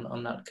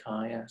on that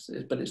car, yes.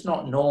 But it's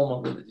not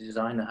normal that the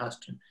designer has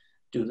to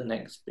do the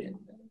next bit.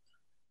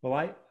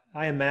 Well,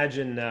 I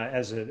imagine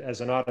as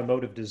an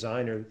automotive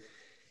designer,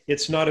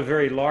 it's not a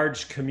very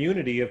large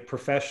community of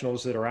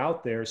professionals that are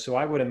out there. So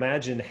I would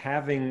imagine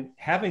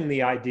having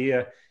the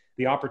idea,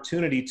 the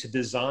opportunity to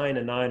design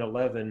a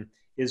 911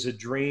 is a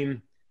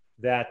dream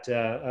that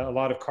a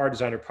lot of car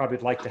designers probably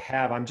would like to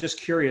have. I'm just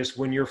curious,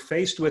 when you're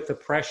faced with the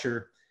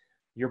pressure,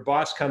 your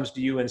boss comes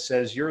to you and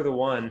says, you're the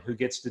one who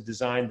gets to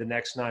design the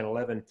next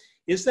 911.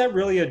 Is that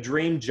really a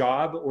dream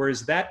job, or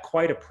is that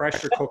quite a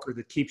pressure cooker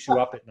that keeps you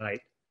up at night?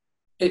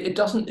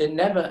 It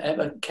never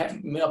ever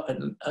kept me up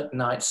at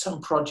night. Some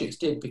projects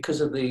did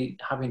because of the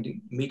having to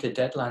meet a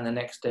deadline the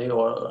next day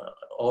or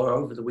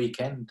over the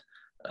weekend.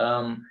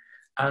 And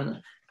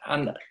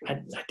I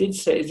did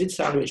say, it did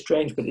sound a bit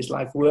strange, but it's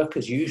like work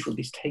as usual.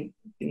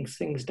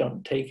 Things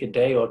don't take a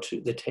day or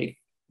two, they take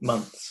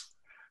months.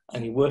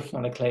 And you're working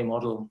on a clay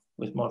model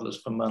with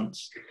modelers for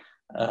months.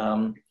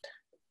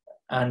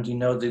 And you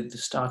know, the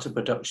start of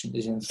production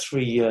is in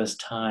 3 years'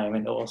 time,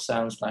 and it all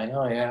sounds like,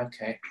 oh yeah,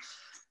 okay,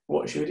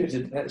 what should we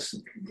do? Let's,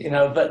 you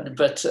know,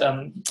 but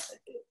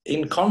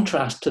in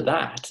contrast to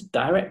that,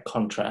 direct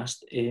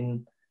contrast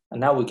and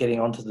now we're getting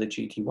onto the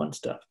GT1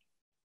 stuff.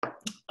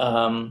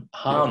 Harm,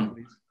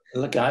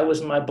 the guy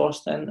was my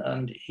boss then,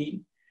 and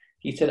he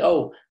said,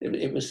 oh,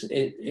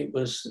 it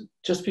was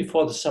just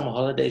before the summer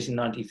holidays in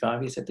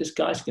 '95. He said, this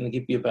guy's going to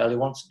give you a bell. He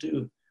wants to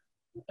do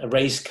a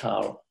race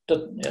car.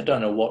 I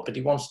don't know what, but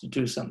he wants to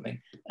do something.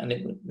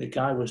 And the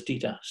guy was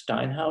Dieter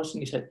Steinhaus,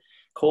 and he said,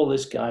 call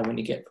this guy when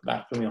you get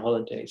back from your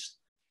holidays.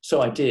 So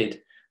I did.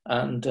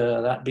 And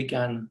that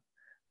began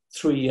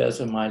 3 years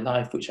of my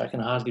life, which I can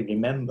hardly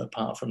remember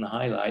apart from the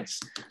highlights.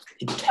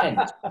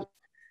 Intense.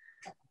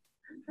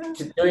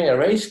 Doing a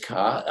race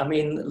car, I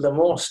mean, Le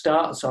Mans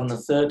starts on the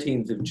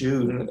 13th of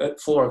June at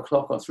 4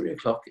 o'clock or 3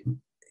 o'clock.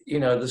 You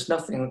know, there's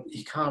nothing,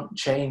 you can't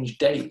change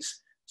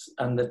dates.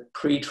 And the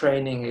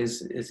pre-training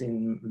is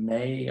in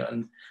May,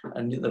 and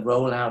the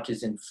rollout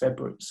is in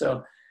February.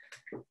 So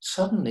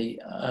suddenly,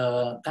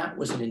 that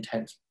was an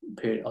intense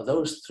period.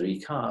 Those three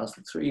cars,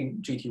 the three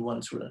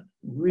GT1s, were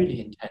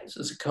really intense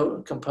as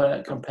compared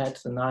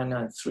to the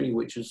 993,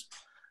 which was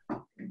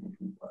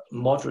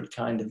moderate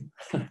kind of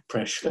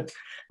pressure.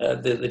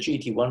 The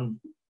GT1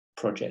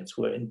 projects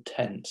were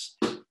intense.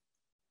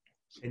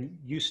 And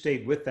you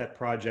stayed with that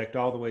project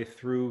all the way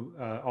through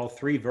all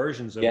three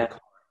versions of the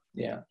car.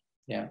 Yeah.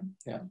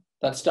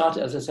 That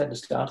started, as I said, it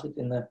started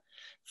in the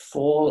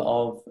fall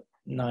of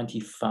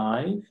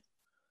 '95.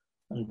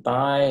 And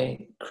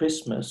by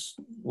Christmas,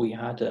 we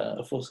had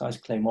a full-size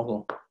clay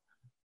model.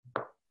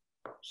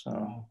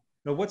 So.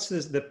 Now, what's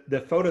this?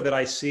 The photo that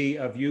I see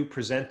of you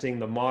presenting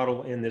the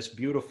model in this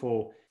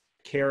beautiful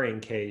carrying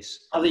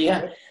case. Oh,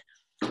 yeah.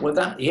 Well,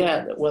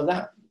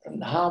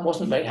 Harm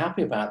wasn't very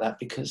happy about that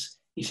because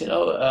he said,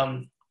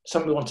 "Oh,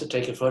 somebody wants to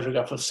take a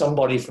photograph of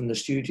somebody from the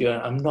studio.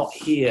 I'm not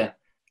here.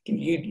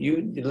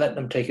 You let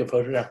them take a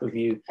photograph of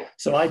you."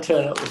 So I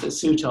turn up with a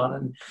suit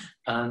on,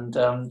 and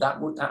that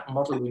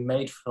model we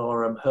made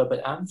for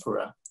Herbert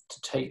Amphorer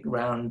to take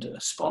around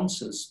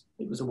sponsors.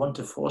 It was a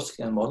 1:4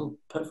 scale model,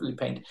 perfectly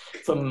painted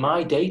from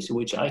my data,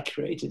 which I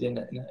created in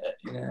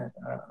a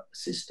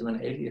system,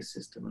 an alias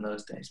system in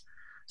those days.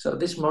 So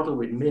this model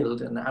we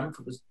milled, and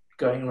Amphorer was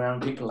going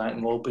around people like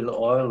Mobil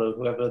Oil or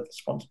whoever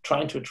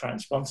trying to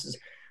attract sponsors,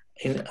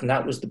 and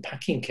that was the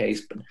packing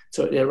case. But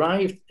so it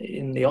arrived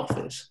in the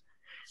office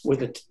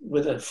with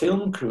a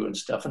film crew and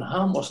stuff, and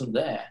Harm wasn't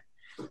there.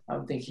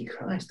 I'm thinking,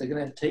 Christ, they're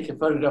going to take a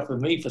photograph of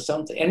me for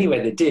something.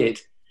 Anyway, they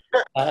did.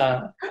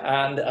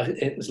 And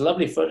it was a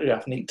lovely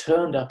photograph, and it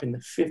turned up in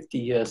the 50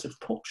 Years of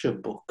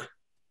Porsche book,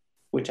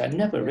 which I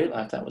never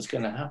realized that was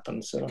going to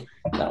happen. So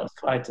that was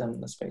quite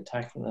a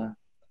spectacular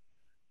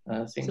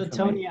thing. So for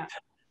Tony, me.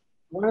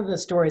 one of the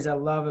stories I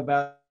love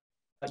about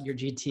your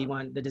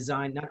GT1, the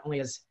design, not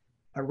only as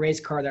a race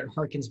car that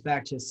harkens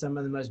back to some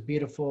of the most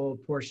beautiful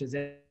Porsches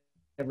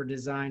ever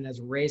designed as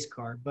a race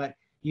car, but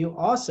you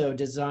also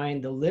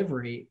designed the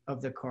livery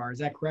of the car. Is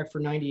that correct for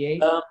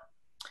 '98?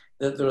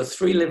 There are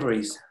three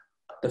liveries.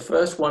 The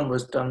first one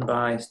was done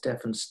by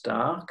Stefan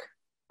Stark,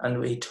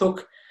 and he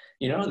took,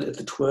 you know,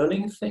 the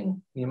twirling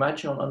thing. You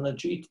imagine on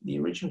the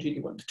original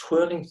GT1, the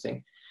twirling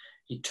thing.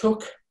 He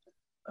took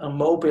a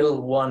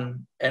Mobile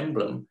 1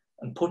 emblem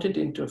and put it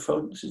into a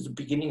photo. This is the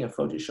beginning of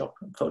Photoshop,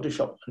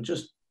 and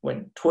just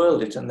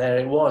twirled it, and there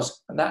it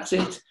was, and that's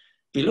it.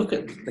 If you look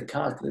at the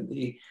card, what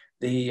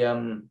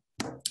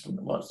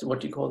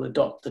do you call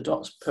the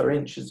dots per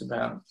inch is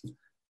about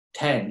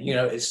 10. You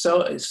know, it's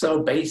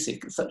so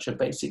basic. It's such a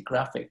basic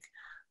graphic.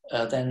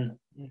 Then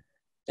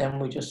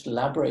we just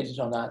elaborated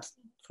on that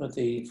for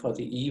the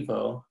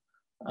Evo,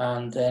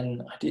 and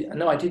then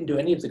I didn't do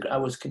any of I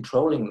was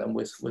controlling them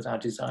with our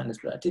designers,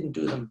 but I didn't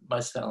do them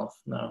myself.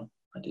 No,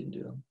 I didn't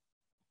do them.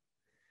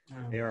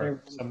 They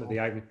are some of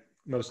the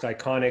most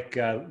iconic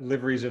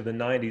liveries of the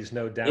 '90s,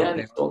 no doubt. Yeah, and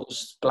it's all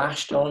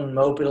splashed on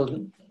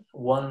Mobile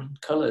 1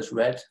 colors,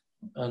 red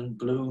and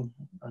blue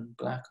and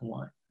black and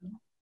white.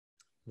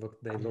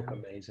 They look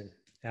amazing.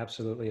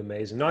 Absolutely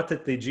amazing. Not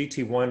that the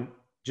GT1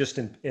 just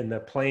in the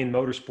plain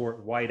motorsport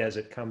white as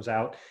it comes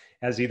out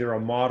as either a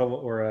model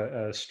or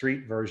a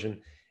street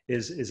version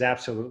is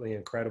absolutely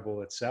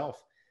incredible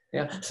itself.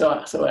 Yeah,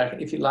 so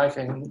if you like,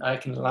 I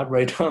can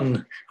elaborate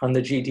on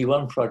the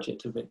GT1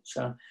 project a bit.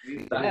 So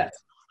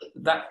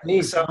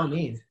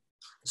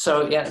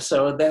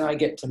so then I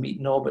get to meet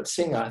Norbert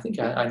Singer. I think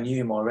I knew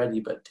him already,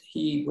 but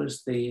he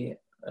was he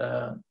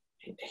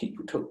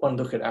took one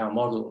look at our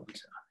model.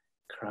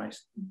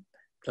 Christ,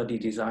 bloody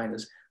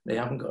designers, they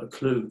haven't got a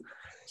clue.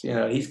 So, you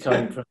know, he's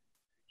coming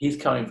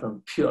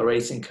from pure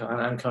racing car,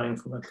 and I'm coming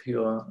from a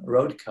pure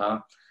road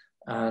car,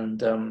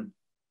 and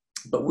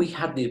but we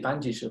had the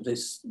advantage of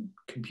this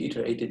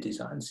computer-aided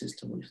design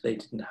system, which they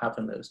didn't have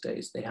in those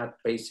days. They had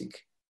basic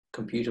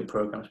computer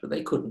programs, but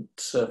they couldn't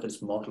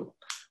surface model,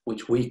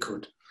 which we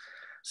could.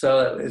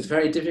 So it's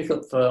very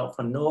difficult for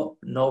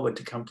Norbert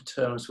to come to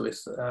terms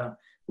with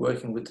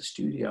working with the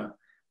studio.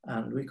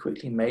 And we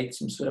quickly made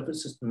some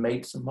surfaces,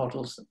 made some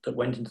models that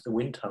went into the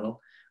wind tunnel.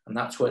 And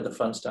that's where the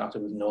fun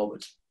started with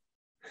Norbert.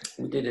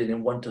 We did it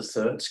in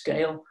 1/3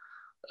 scale.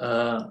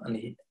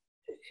 And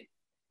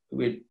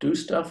we'd do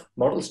stuff,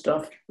 model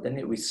stuff,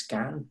 then we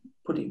scan,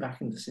 put it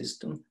back in the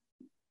system,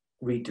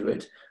 redo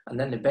it. And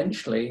then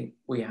eventually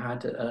we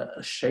had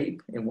a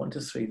shape in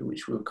 1/3,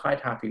 which we were quite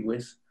happy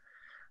with.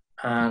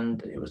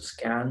 And it was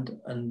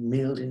scanned and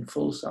milled in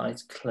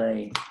full-size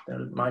clay. I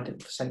might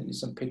have sent you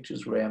some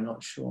pictures, Ray, I'm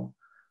not sure.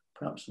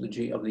 Perhaps of the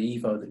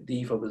Evo.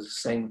 The Evo was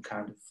the same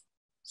kind of,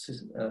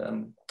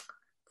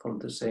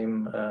 followed the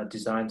same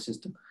design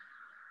system.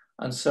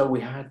 And so we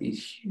had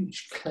these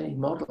huge clay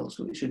models,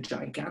 which are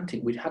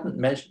gigantic. We hadn't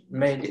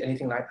made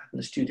anything like that in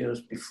the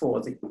studios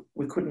before.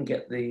 We couldn't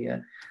get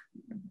the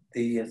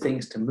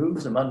things to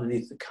move them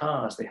underneath the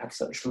cars. They had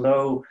such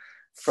low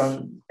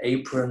front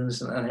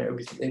aprons and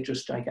everything. They're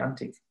just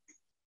gigantic.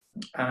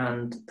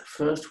 And the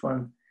first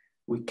one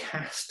we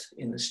cast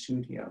in the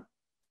studio,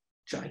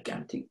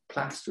 gigantic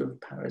plaster of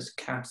Paris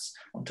casts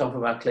on top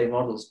of our clay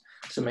models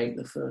to make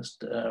the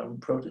first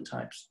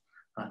prototypes.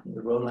 I think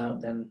the rollout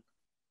then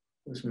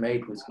was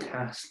made with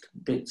cast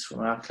bits from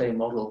our clay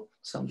model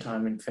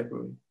sometime in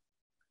February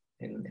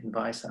in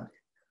Weissach.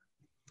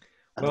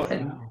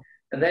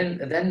 And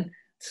then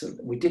so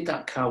we did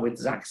that car with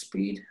Zach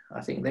Speed.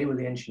 I think they were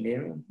the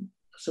engineering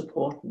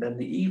support. And then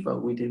the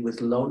Evo we did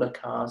with Lola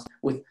cars,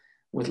 with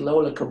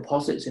Lola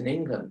Composites in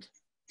England.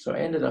 So I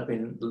ended up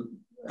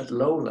at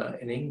Lola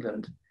in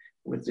England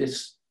with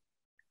this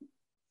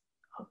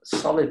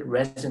solid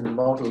resin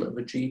model of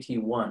a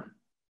GT1.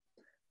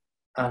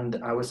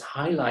 And I was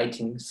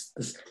highlighting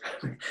this,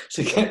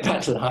 to get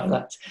back to the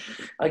highlights,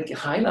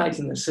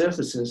 highlighting the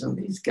surfaces, and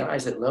these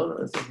guys at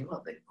Lola are thinking,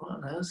 what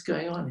on earth is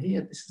going on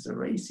here? This is a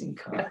racing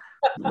car.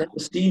 I've never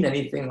seen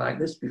anything like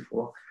this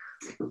before.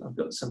 I've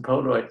got some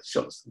Polaroid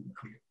shots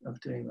of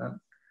doing that.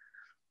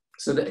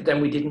 So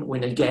then we didn't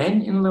win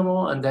again in Le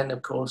Mans, and then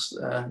of course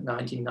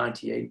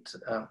 1998,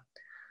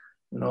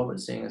 Norbert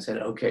Singer said,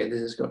 okay,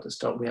 this has got to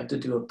stop. We have to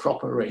do a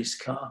proper race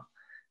car.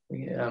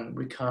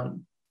 We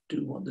can't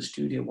do what the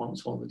studio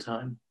wants all the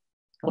time.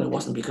 Well, it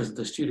wasn't because of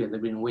the studio, they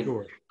didn't win.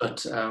 Sure. But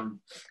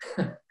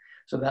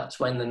so that's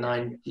when the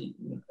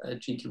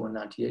GT1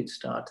 98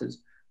 started,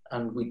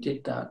 and we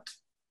did that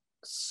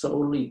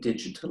solely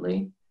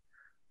digitally,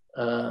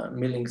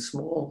 milling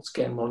small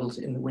scale models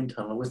in the wind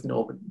tunnel with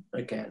Norbert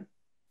again.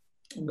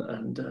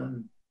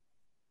 And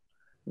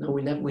no,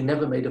 we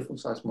never made a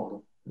full-size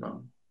model.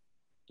 No.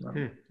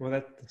 Well,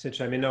 that's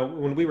interesting. I mean, no,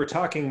 when we were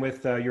talking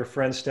with your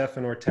friend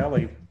Stefan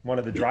Ortelli, one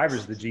of the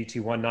drivers of the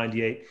GT1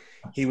 98,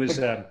 he was,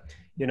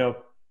 you know,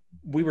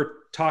 we were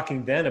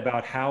talking then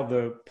about how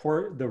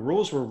the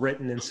rules were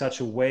written in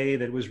such a way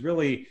that was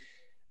really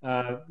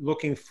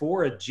looking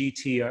for a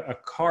GT, a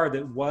car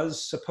that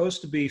was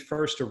supposed to be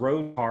first a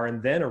road car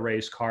and then a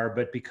race car,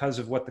 but because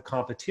of what the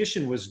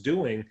competition was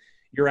doing,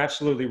 you're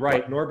absolutely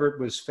right. Norbert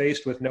was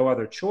faced with no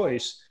other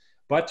choice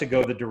but to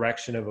go the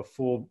direction of a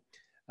full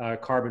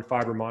carbon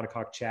fiber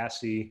monocoque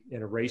chassis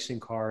in a racing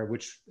car,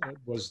 which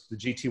was the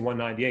GT1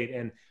 98.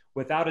 And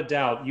without a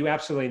doubt, you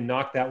absolutely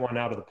knocked that one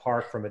out of the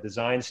park from a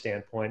design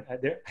standpoint.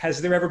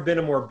 Has there ever been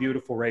a more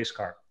beautiful race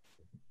car?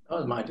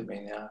 Oh, it might have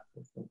been, yeah.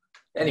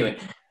 Anyway,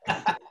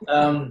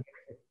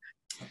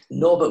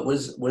 Norbert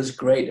was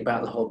great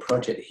about the whole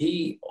project.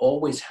 He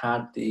always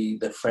had the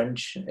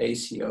French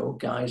ACO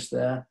guys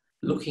there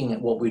looking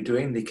at what we're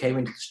doing. They came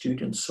into the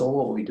studio and saw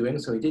what we're doing,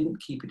 so he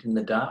didn't keep it in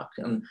the dark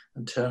and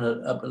turn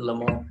it up at Le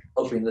Mans,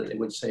 hoping that they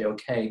would say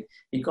okay.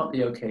 He got the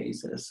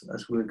okays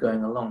as we were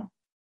going along.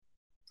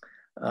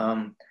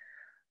 And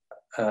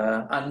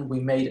we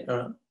made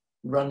a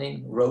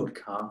running road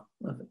car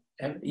of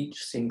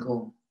each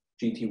single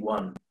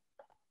GT1.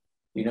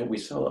 You know, we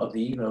sold, of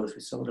the Evos,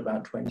 we sold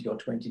about 20 or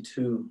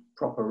 22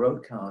 proper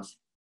road cars.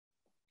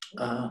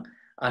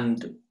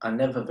 And I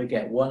never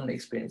forget one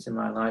experience in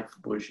my life,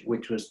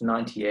 which was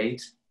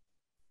 98.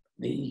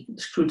 The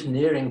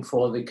scrutineering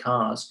for the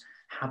cars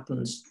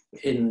happens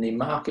in the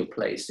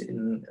marketplace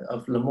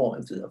of Le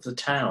Mans, of the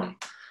town.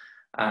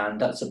 And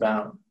that's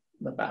about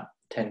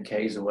 10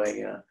 Ks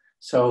away.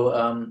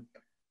 So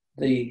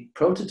the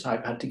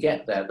prototype had to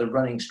get there, the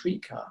running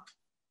streetcar.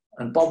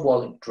 And Bob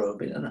Wallach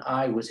drove it, and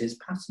I was his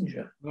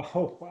passenger.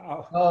 Oh,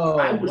 wow. Oh,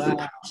 I was the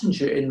wow.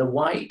 passenger in the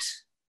white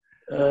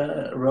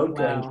road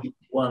going Wow.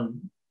 GT1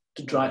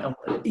 to drive. On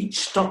each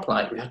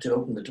stoplight, we had to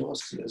open the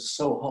doors because it was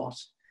so hot.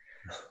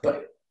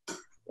 But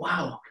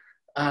wow,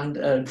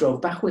 and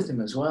drove back with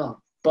him as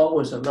well. Bob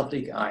was a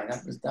lovely guy.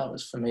 That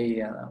was for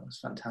me. That was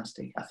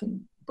fantastic. I think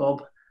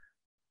Bob,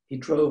 he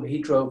drove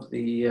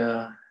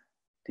the.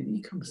 Did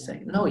he come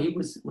second? No,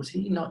 was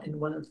he not in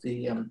one of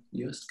the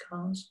used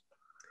cars?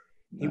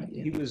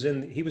 He was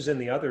in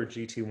the other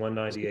GT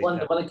 198. The one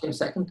that came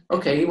second.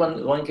 Okay, he won.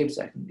 The one came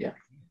second. Yeah.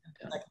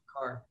 Second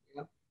car.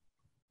 Yep.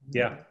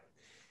 Yeah.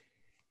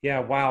 Yeah,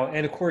 wow.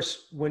 And of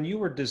course, when you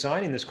were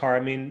designing this car,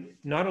 I mean,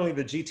 not only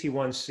the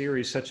GT1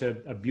 series, such a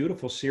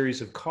beautiful series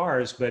of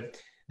cars,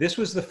 but this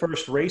was the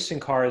first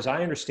racing car, as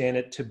I understand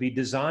it, to be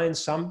designed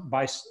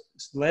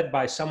led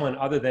by someone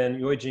other than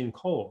Eugen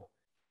Kolb,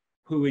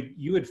 who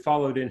you had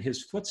followed in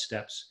his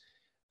footsteps.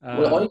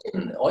 Well,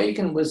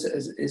 Eugen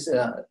is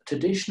a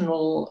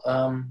traditional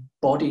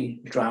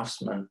body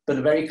draftsman, but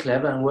very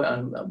clever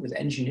and with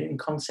engineering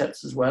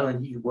concepts as well,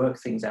 and he could work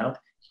things out.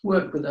 He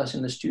worked with us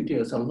in the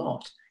studios a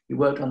lot. He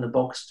worked on the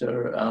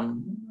Boxster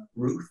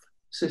roof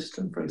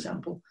system, for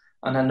example,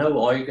 and I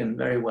know Eugen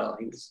very well.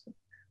 He was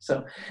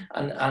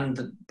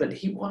but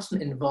he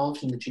wasn't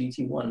involved in the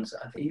GT1s.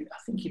 I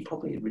think he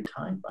probably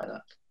retired by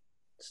that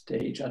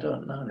stage. I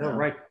don't know now. Oh,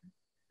 right.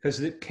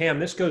 Because Cam,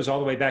 this goes all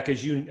the way back,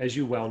 as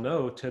you well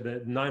know, to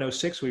the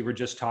 906 we were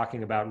just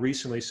talking about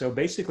recently. So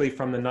basically,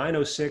 from the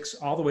 906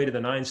 all the way to the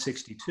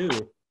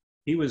 962,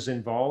 he was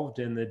involved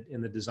in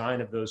the design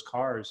of those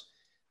cars,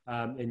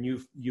 and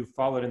you've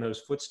followed in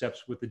those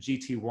footsteps with the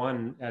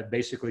GT1,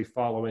 basically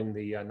following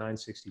the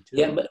 962.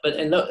 Yeah, but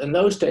in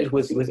those days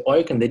with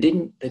Eugen, they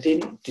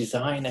didn't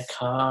design a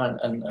car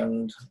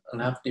and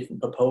have different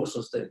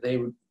proposals.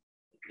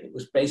 It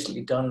was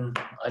basically done,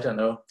 I don't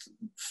know,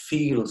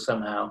 feel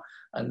somehow.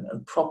 And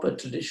proper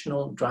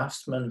traditional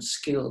draftsman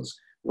skills,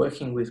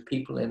 working with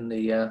people in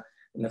the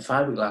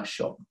fiberglass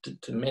shop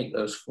to make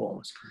those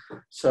forms.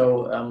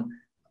 So,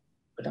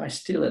 but I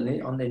still,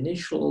 on the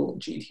initial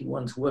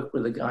GT1s, worked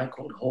with a guy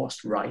called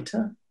Horst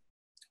Reiter.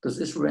 Does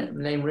this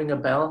name ring a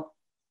bell?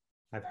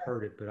 I've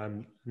heard it, but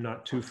I'm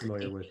not too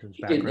familiar with his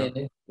background.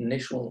 He did the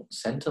initial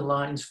center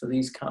lines for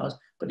these cars,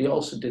 but he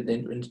also did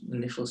the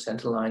initial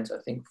center lines, I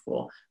think,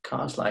 for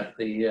cars like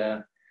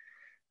the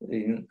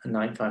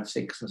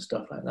 956 and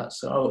stuff like that.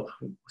 So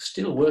I'm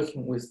still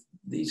working with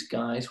these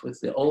guys with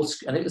the old,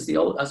 and it was the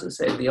old, as I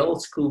say, the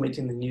old school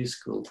meeting the new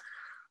school.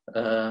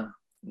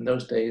 In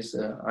those days,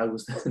 I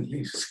was the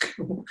new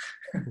school,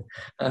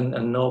 and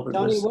Norbert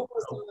Tony,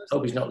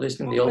 hope he's not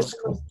listening. The old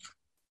school.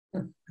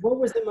 What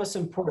was the most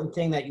important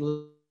thing that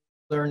you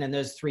learned in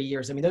those 3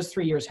 years? I mean, those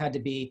 3 years had to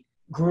be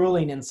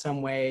grueling in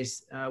some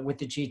ways with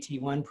the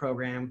GT1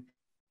 program.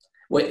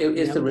 Well, it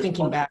is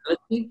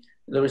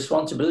the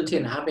responsibility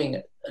in having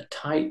a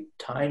tight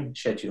time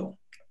schedule,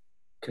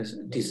 because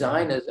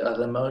designers are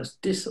the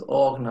most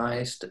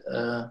disorganized,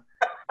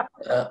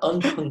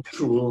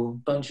 unpunctual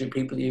bunch of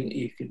people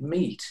you could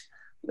meet.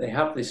 They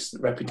have this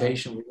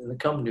reputation within the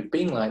company of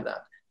being like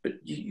that, but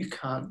you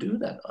can't do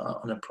that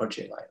on a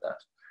project like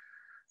that.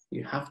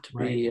 You have to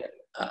be,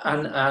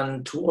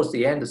 and towards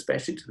the end,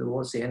 especially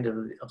towards the end of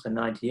the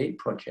 98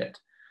 project,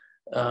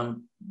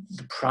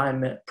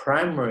 the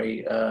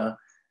primary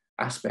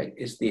aspect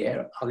is the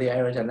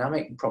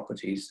aerodynamic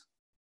properties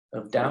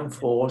of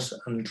downforce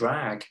and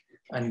drag,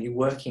 and you're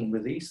working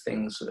with these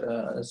things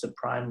as a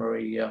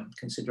primary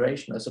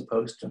consideration, as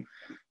opposed to,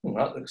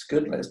 well, that looks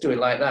good, let's do it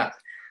like that.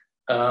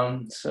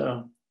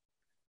 So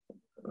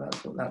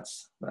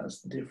that's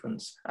the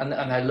difference. And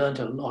I learned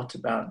a lot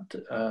about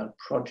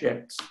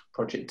project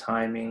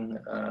timing,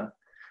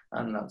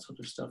 and that sort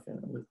of stuff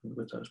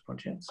with those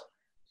projects.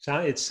 So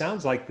it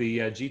sounds like the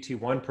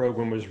GT1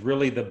 program was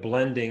really the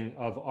blending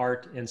of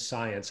art and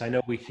science. I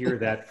know we hear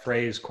that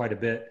phrase quite a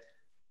bit.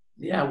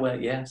 Yeah, well,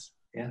 yes,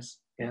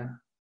 yeah.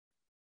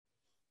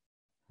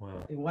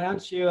 Wow. Why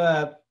don't you,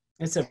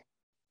 it's a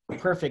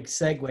perfect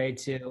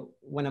segue to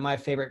one of my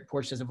favorite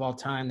Porsches of all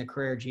time, the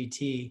Carrera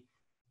GT.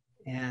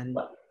 And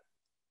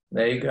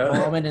there you go.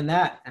 Involvement in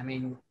that. I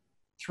mean,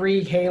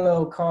 3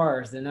 Halo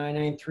cars, the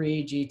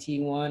 993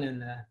 GT1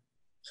 and the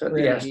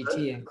Carrera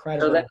GT,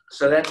 incredible.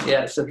 So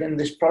then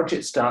this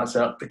project starts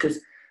up, because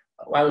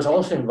I was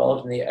also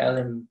involved in the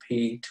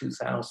LMP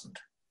 2000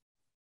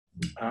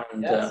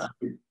 and the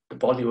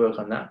bodywork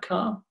on that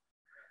car.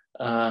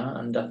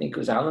 And I think it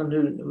was Alan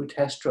who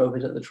test drove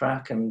it at the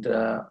track, and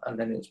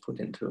then it was put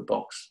into a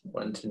box,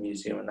 went into the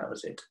museum, and that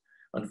was it,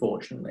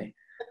 unfortunately.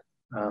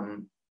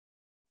 And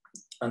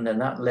then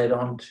that led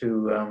on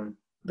to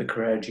the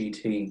Carrera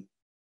GT,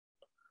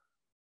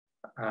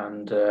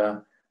 and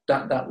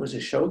that was a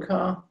show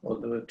car, or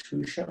there were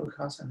 2 show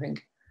cars, I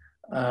think,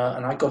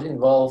 and I got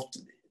involved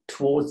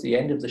towards the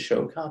end of the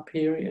show car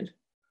period,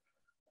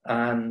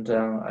 and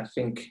I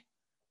think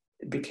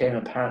it became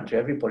apparent to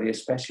everybody,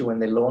 especially when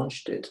they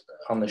launched it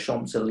on the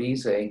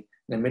Champs-Élysées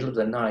the middle of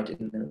the night,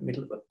 in the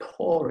middle of a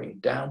pouring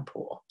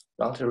downpour.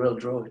 Walter Röhrl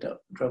drove it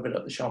up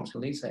the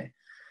Champs-Elysees.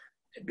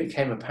 It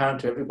became apparent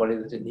to everybody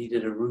that it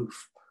needed a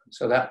roof.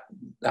 So that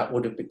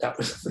was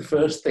the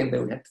first thing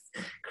that we had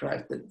to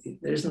correct, that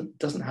it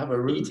doesn't have a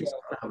roof. It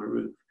doesn't have a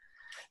roof.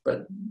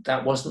 But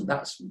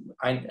that's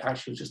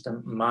actually just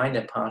a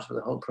minor part of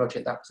the whole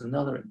project. That was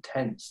another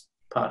intense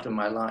part of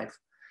my life.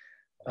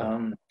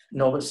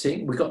 Norbert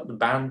Singh, we got the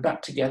band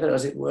back together,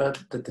 as it were.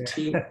 The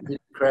team, the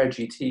Carrera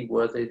GT,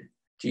 were the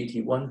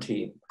GT1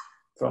 team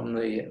from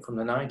the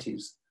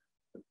 90s.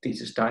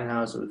 Dieter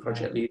Steinhauser, the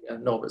project leader,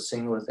 Norbert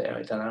Singh was the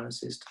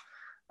aerodynamicist,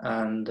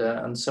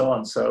 and so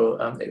on. So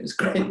it was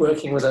great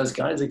working with those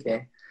guys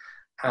again.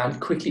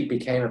 And quickly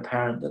became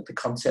apparent that the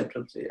concept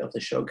of the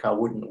show car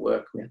wouldn't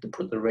work. We had to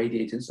put the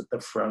radiators at the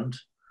front.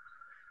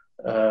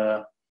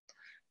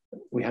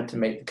 We had to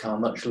make the car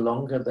much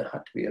longer. There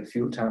had to be a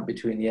fuel tank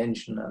between the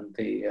engine and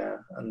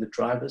the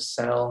driver's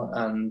cell,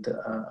 and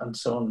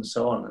so on and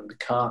so on. And the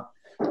car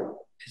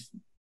is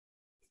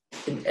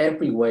in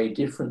every way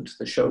different to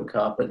the show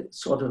car, but it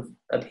sort of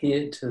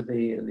adhered to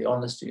the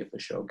honesty of the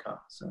show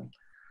car. So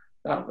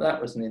that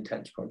was an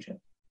intense project.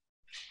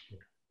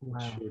 Wow.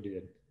 It sure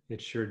did.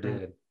 It sure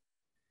did.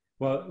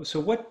 Well, so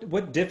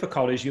what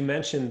difficulties, you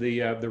mentioned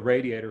the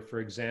radiator, for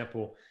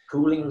example.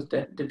 Cooling was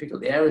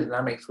difficult. The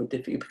aerodynamics were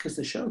difficult because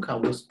the show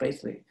car was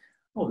basically,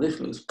 oh, this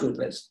looks good.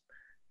 Let's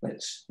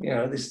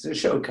this is a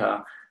show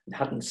car. It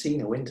hadn't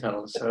seen a wind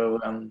tunnel. So,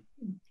 and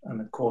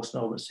of course,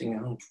 Norbert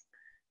singing, oh,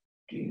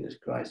 Jesus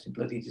Christ, the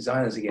bloody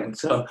designers again.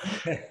 So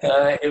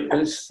it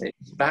was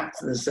back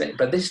to the same,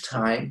 but this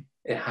time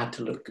it had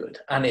to look good,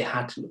 and it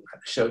had to look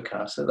like the show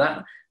car. So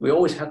that we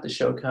always had the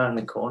show car in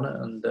the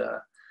corner, and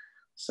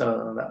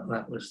so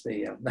that was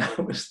the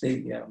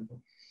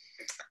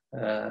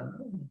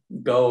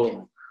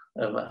goal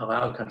of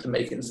our car, to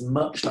make it as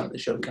much like the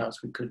show car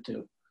as we could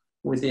do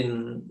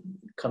within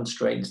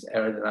constraints,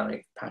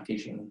 aerodynamic,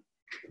 packaging,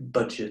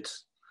 budget,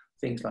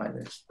 things like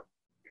this.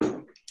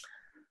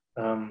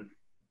 And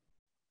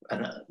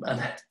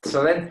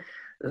so then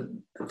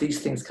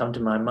these things come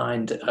to my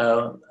mind.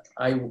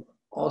 I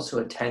also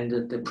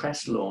attended the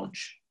press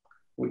launch,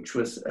 which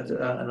was at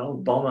an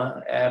old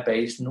bomber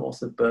airbase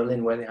north of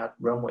Berlin, where they had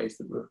runways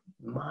that were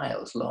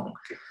miles long.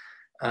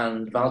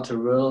 And Walter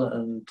Röhrl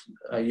and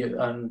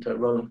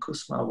Roland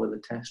Kusma were the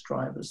test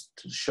drivers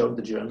to show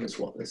the journalists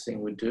what this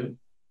thing would do.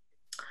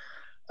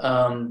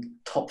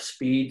 Top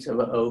speeds of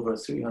over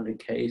 300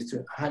 Ks.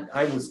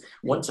 I was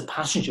once a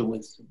passenger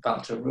with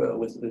Walter Röhrl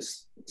with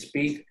this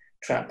speed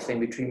trap thing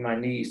between my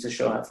knees to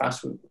show how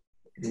fast we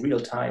in real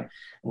time.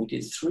 And we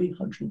did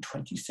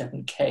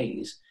 327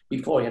 Ks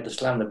before he had to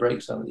slam the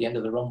brakes on at the end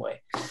of the runway.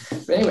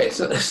 But anyway,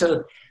 so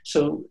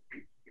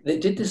they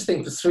did this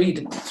thing for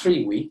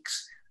three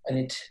weeks, and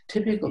in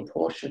typical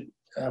Porsche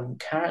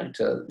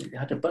character, they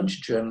had a bunch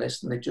of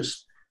journalists, and they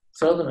just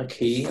throw them a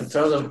key and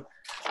throw them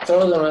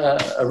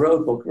a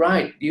road book.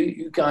 Right,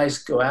 you guys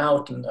go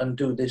out and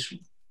do this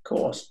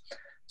course.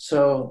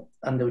 So,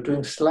 and they were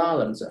doing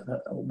slaloms.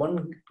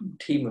 One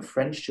team of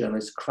French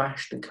journalists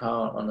crashed the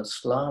car on a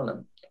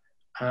slalom,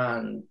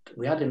 and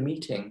we had a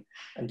meeting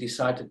and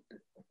decided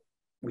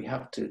we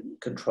have to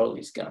control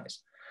these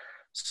guys.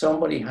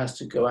 Somebody has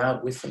to go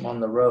out with them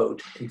on the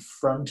road in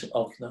front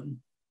of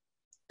them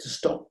to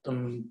stop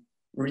them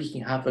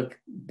wreaking havoc,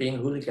 being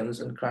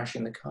hooligans and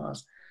crashing the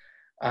cars.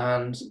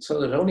 And so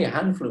there's only a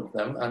handful of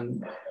them,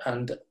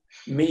 and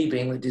me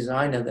being the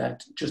designer there,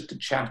 just to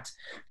chat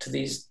to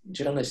these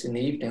journalists in the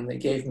evening, they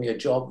gave me a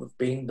job of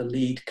being the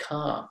lead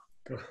car.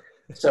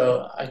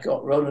 So I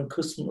got Roland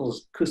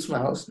Kusma's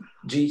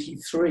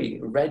GT3,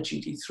 red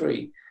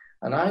GT3,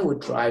 and I would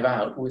drive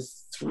out with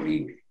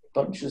 3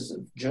 bunches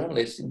of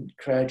journalists in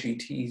Carrera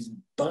GTs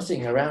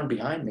buzzing around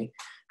behind me,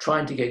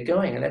 trying to get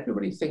going. And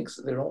everybody thinks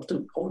that they're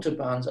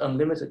Autobahn's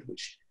unlimited,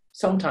 which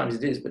sometimes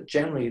it is, but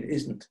generally it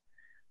isn't.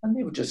 And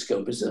they would just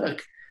go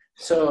berserk.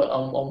 So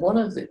on one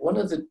of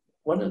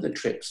the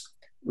trips,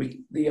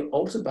 the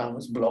Autobahn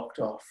was blocked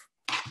off.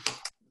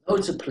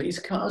 Loads of police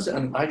cars,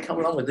 and I come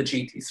along with the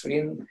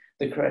GT3 and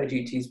the Carrera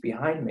GTs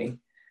behind me,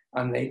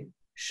 and they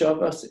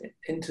shove us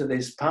into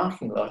this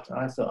parking lot. And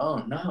I thought,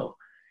 oh no,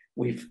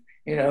 we've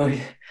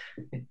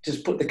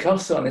just put the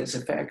cuffs on. It's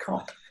a fair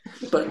cop,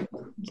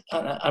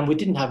 and we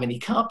didn't have any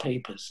car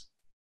papers.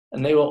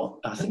 And they were,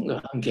 I think they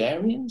were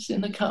Hungarians in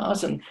the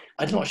cars, and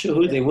I'm not sure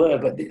who they were,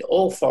 but they're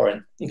all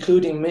foreign,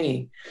 including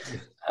me.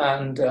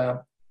 And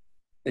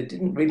they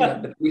didn't really,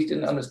 the police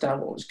didn't understand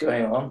what was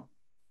going on.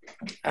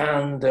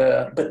 And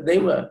but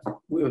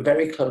we were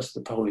very close to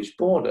the Polish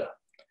border,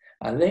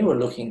 and they were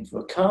looking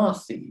for car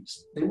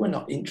thieves. They were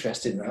not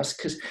interested in us,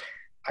 because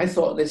I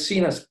thought they'd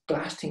seen us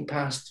blasting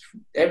past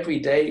every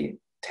day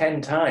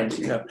 10 times,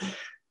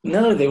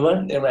 No, they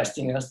weren't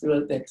arresting us.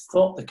 They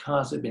thought the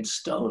cars had been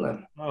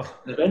stolen. Oh.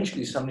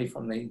 Eventually, somebody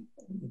from the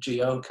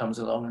GO comes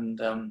along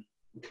and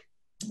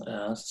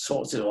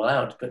sorts it all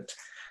out. But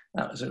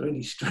that was a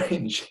really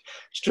strange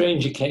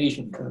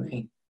occasion for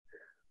me.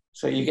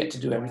 So you get to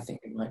do everything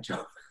in my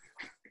job.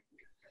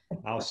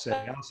 I'll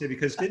say,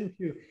 because didn't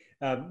you?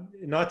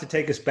 Not to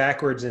take us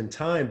backwards in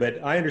time,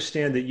 but I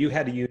understand that you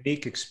had a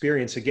unique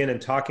experience again in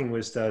talking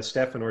with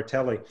Stefan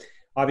Ortelli.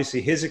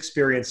 Obviously, his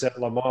experience at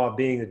Le Mans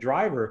being a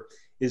driver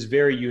is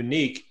very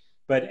unique,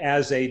 but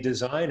as a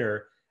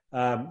designer,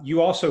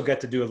 you also get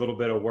to do a little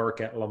bit of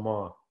work at Le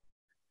Mans.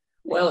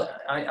 Well,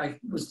 I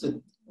was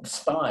the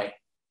spy.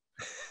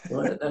 There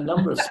were a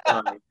number of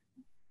spies,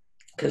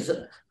 because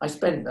I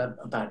spent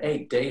about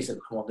 8 days at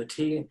Le Mans. The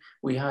team,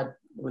 we had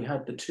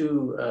the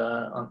two,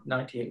 on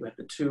 98, we had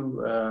the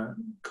two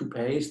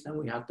coupes, then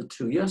we had the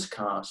two Yus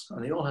cars,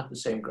 and they all had the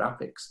same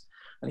graphics.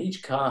 And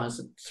each car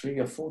has 3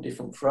 or 4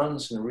 different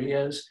fronts and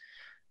rears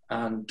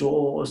and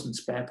doors and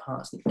spare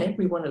parts. And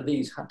every one of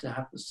these had to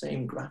have the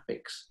same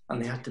graphics,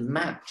 and they had to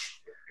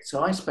match.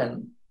 So I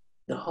spent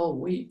the whole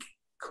week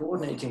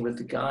coordinating with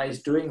the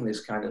guys doing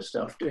this kind of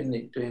stuff, doing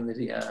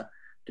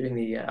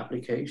the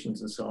applications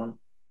and so on.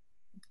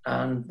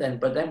 And then,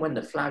 but then when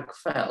the flag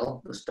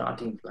fell, the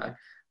starting flag,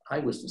 I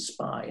was the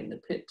spy in the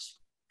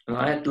pits, and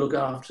I had to look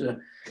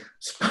after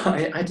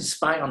I had to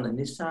spy on the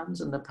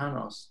Nissans and the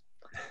Panos,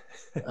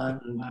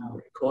 and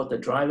record the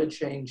driver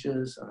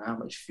changes and how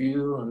much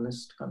fuel and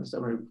this kind of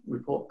stuff, and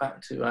report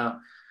back to our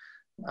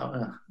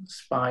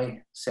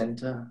spy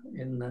center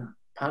in the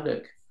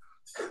paddock,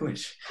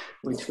 which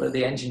were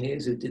the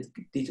engineers who did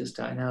Dieter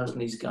Steinhaus,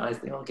 and these guys,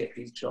 they all get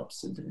these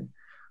jobs to do.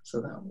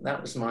 So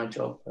that was my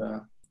job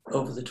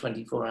over the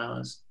 24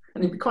 hours.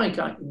 And it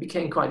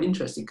became quite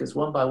interesting, because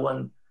one by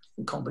one,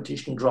 the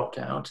competition dropped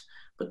out,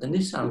 but the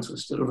Nissans were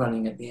still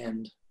running at the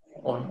end.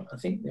 Or I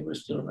think they were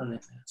still running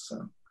there.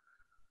 So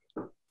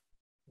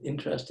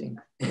interesting.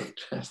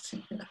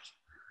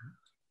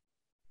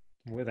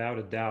 Without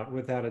a doubt,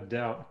 without a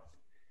doubt.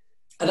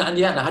 And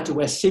yeah, and I had to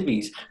wear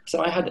civvies.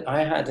 So I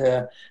had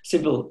a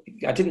civil.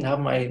 I didn't have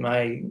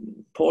my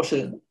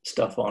Porsche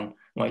stuff on,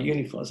 my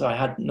uniform. So I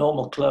had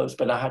normal clothes,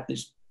 but I had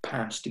this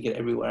pass to get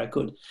everywhere I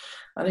could.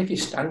 And if you're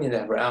standing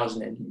there for hours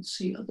and then you'd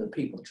see other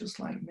people just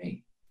like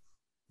me,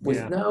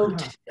 with no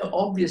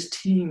obvious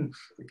team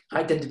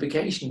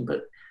identification,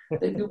 but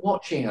they'd be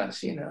watching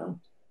us, you know.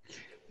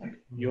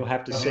 You'll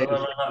have to say,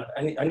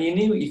 and you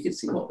knew, you could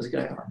see what was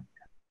going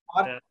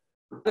on.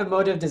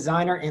 Automotive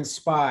designer and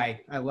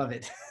spy. I love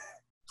it.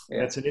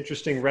 That's an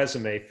interesting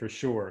resume for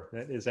sure.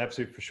 That is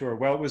absolutely for sure.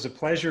 Well, it was a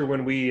pleasure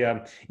when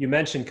you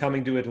mentioned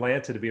coming to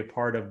Atlanta to be a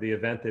part of the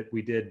event that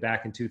we did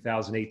back in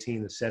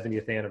 2018, the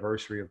 70th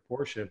anniversary of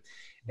Porsche.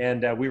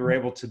 And we were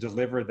able to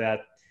deliver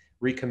that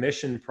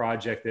recommission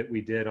project that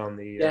we did on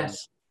the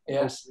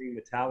green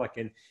metallic.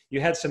 And you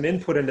had some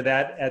input into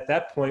that. At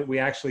that point, we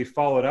actually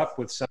followed up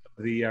with some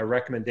of the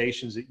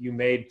recommendations that you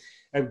made.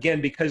 Again,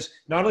 because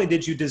not only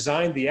did you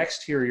design the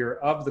exterior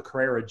of the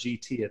Carrera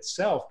GT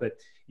itself, but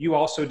you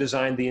also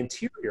designed the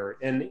interior.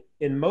 And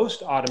in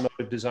most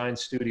automotive design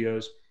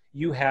studios,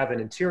 you have an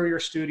interior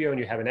studio and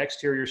you have an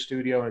exterior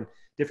studio and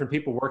different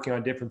people working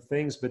on different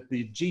things. But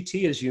the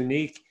GT is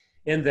unique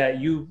in that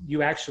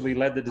you actually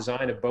led the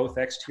design of both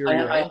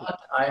exterior.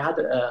 I had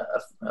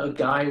a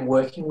guy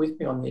working with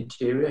me on the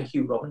interior,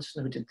 Hugh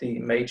Robinson, who did the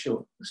major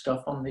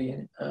stuff on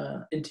the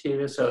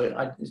interior. So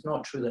it's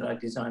not true that I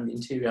designed the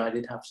interior. I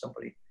did have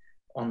somebody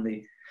on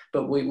the,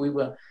 but we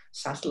were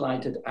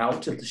satellited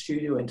out of the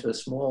studio into a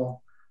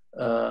small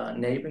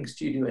neighboring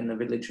studio in the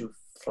village of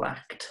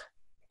Flacht,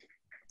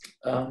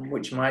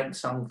 which might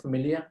sound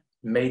familiar.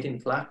 Made in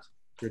Flacht.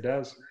 Sure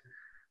does.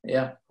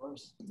 Yeah.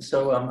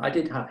 So I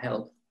did have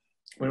help.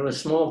 We were a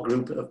small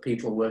group of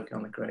people working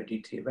on the Carrera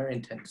GT, a very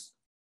intense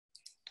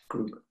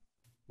group.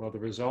 Well, the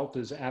result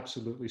is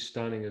absolutely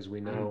stunning, as we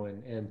know.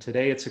 And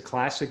today it's a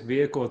classic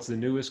vehicle. It's the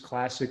newest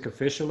classic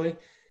officially.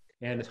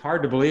 And it's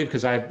hard to believe,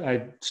 because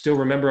I still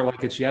remember it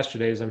like it's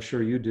yesterday, as I'm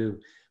sure you do.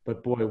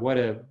 But boy, what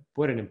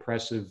an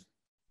impressive,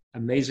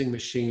 amazing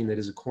machine that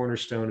is a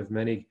cornerstone of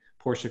many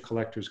Porsche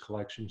collectors'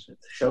 collections. The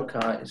show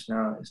car is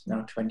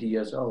now 20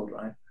 years old,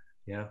 right?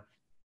 Yeah.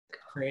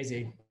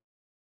 Crazy.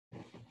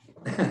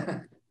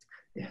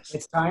 Yes.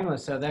 It's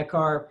timeless. So that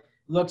car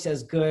looks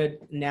as good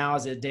now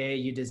as the day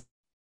you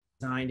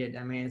designed it.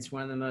 I mean, it's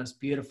one of the most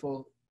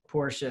beautiful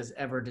Porsches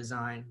ever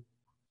designed,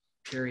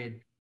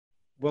 period.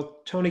 Well,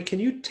 Tony, can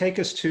you take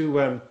us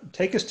to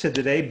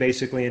today,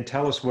 basically, and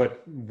tell us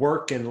what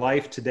work and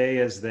life today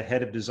as the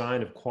head of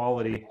design of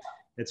quality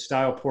at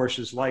Style Porsche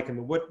is like? I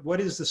mean,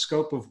 what is the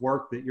scope of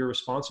work that you're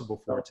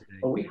responsible for today?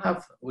 Well,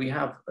 we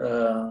have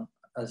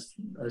as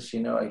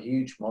you know, a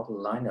huge model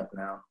lineup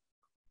now.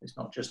 It's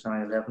not just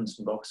 911s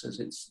and Boxers.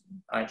 It's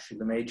actually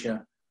the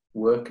major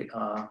work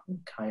are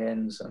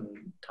Cayennes and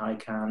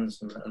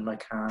Taycans and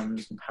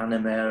Macans and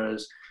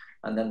Panameras,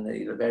 and then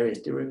the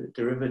various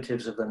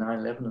derivatives of the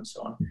 911 and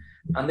so on.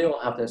 And they all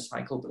have their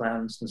cycle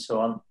plans and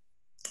so on,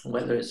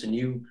 whether it's a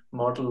new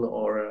model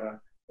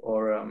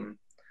or a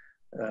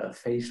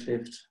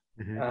facelift.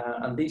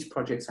 Mm-hmm. And these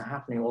projects are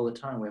happening all the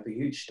time. We have a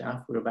huge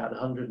staff. We're about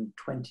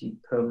 120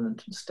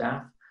 permanent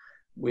staff,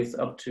 with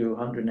up to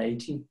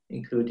 180,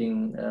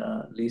 including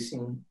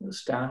leasing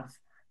staff,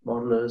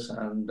 modelers,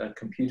 and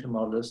computer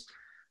modelers.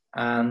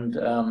 And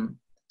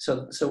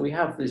so we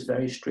have this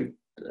very strict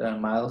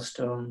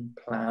milestone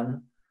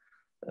plan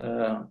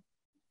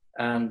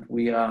and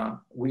we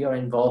are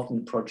involved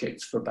in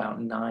projects for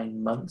about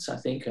 9 months, I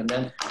think, and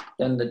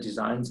then the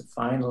designs are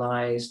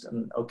finalized,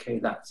 and okay,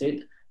 that's it.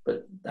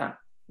 But that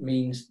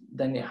means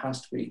then it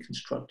has to be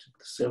constructed.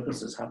 The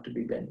surfaces have to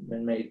be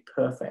been made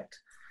perfect,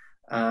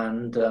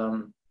 and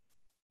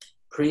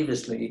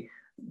previously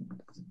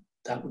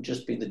that would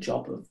just be the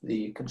job of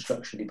the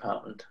construction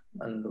department,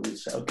 and we'd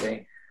say,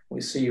 okay,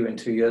 we'll see you in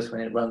 2 years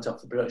when it runs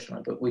off the production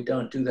line. But we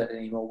don't do that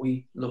anymore.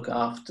 We look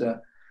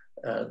after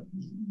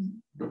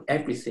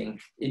everything,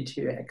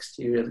 interior,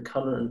 exterior, the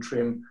color and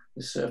trim,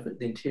 the surface,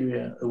 the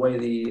interior, the way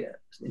the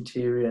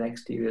interior and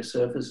exterior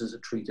surfaces are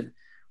treated.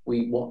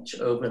 We watch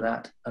over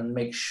that and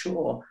make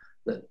sure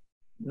that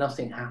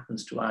nothing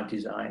happens to our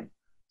design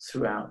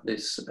throughout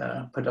this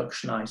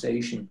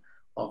productionization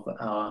of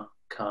our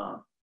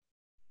car,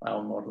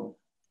 our model.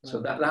 So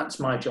that's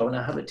my job, and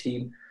I have a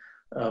team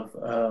of,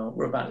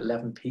 we're about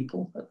 11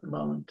 people at the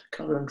moment,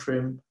 color and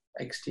trim,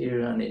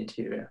 exterior and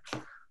interior.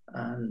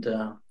 And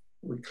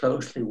we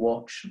closely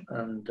watch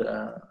and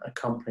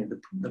accompany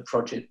the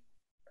project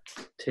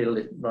till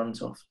it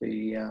runs off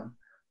the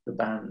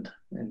band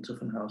in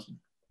Zuffenhausen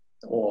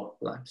or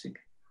Leipzig.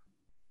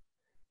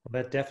 Well,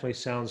 that definitely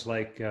sounds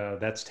like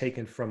that's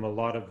taken from a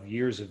lot of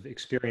years of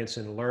experience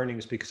and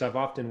learnings, because I've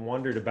often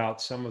wondered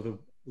about some of the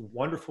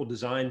wonderful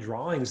design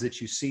drawings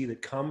that you see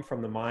that come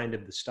from the mind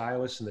of the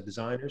stylists and the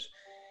designers,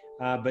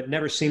 but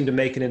never seem to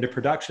make it into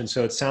production.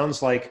 So it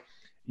sounds like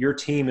your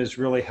team is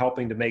really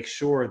helping to make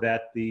sure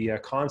that the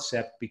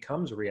concept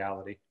becomes a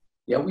reality.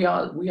 Yeah, we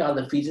are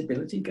the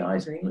feasibility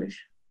guys in English,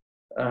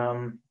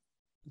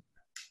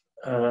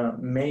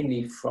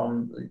 mainly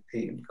from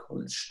we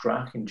call it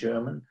Strack in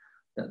German.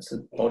 That's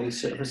the body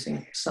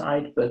surfacing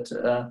side, but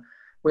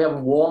we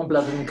have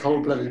warm-blooded and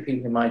cold-blooded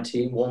people in my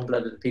team.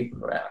 Warm-blooded people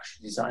who are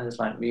actually designers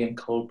like me, and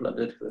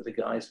cold-blooded who are the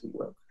guys who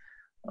work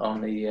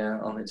on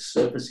the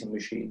surfacing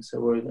machine. So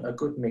we're a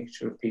good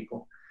mixture of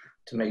people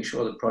to make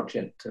sure the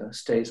project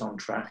stays on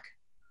track,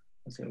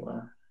 as it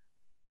were.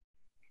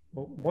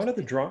 Well, one of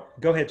the go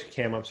ahead,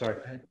 Cam, I'm sorry.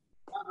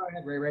 Go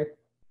ahead, Ray.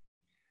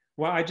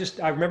 Well,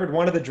 I remembered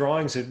one of the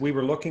drawings that we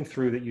were looking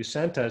through that you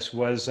sent us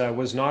was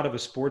not of a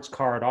sports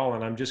car at all.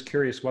 And I'm just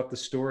curious what the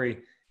story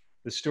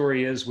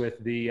is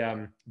with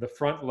the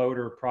front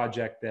loader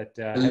project that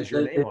has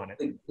your name on it.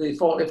 The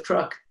forklift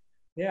truck.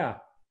 Yeah.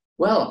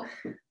 Well,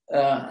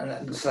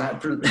 and so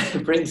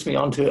that brings me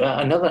on to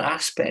another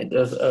aspect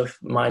of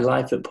my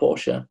life at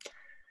Porsche.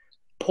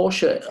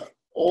 Porsche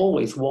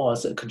always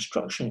was a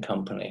construction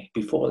company.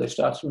 Before they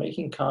started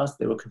making cars,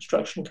 they were a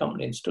construction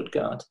company in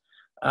Stuttgart.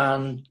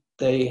 And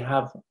they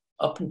have,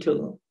 up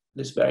until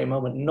this very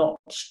moment, not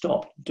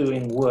stopped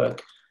doing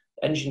work,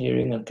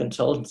 engineering and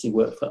consultancy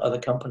work for other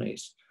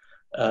companies.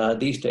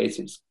 These days,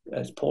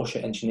 it's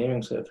Porsche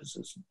Engineering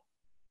Services,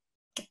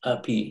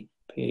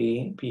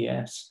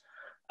 PS.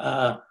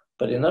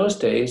 But in those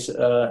days,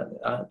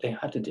 they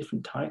had a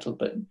different title,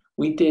 but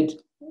we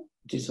did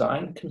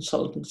design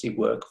consultancy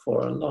work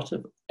for a lot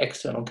of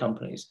external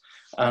companies.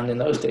 And in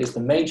those days, the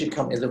major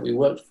company that we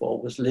worked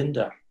for was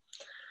Linde.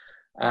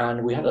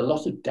 And we had a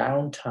lot of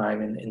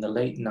downtime in the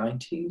late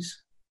 90s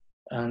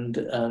and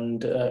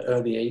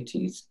early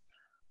 80s,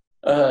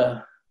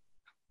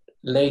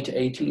 late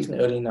 80s and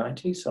early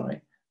 90s,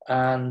 sorry.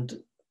 And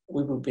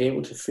we would be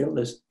able to fill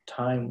this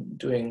time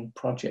doing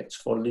projects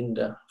for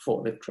Linde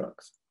forklift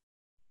trucks.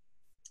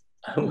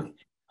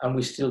 And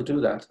we still do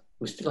that.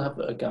 We still have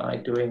a guy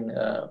doing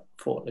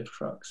forklift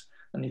trucks.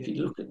 And if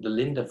you look at the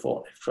Linde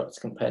forklift trucks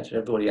compared to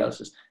everybody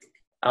else's,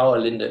 our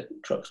Linde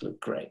trucks look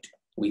great,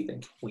 we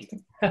think.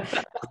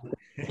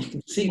 You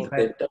can see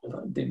that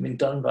they've been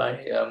done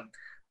by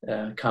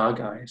car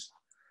guys.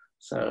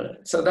 So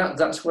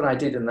that's what I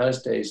did in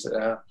those days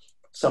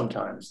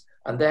sometimes.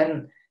 And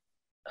then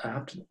I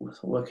have to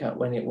work out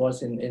when it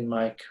was in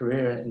my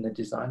career in the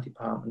design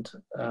department,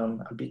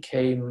 I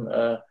became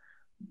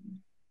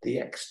the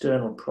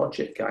external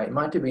project guy. It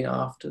might have been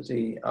after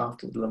the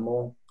Le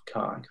Mans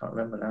car, I can't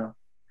remember now.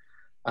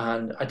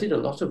 And I did a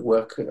lot of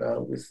work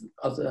with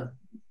other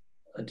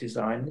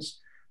designers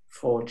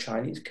for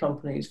Chinese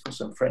companies, for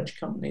some French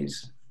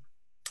companies.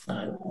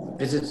 I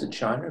visited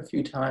China a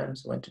few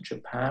times, went to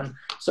Japan.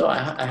 So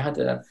I had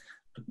a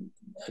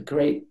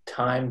great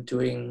time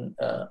doing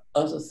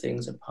other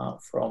things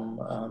apart from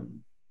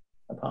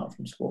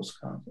sports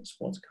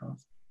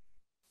cars.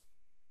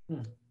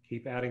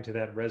 Keep adding to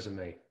that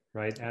resume,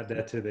 right? Add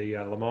that to the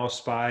Le Mans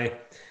spy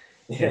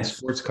and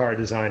sports car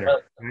designer.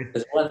 Well, right?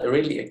 there's one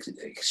really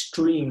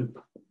extreme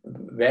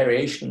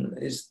variation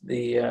is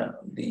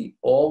the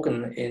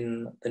organ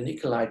in the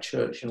Nikolai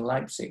Church in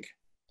Leipzig.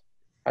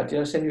 Did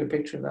I send you a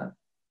picture of that?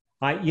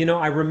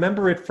 I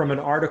remember it from an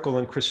article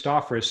in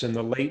Christophorus in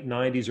the late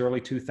 90s,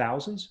 early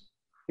 2000s.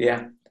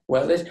 Yeah.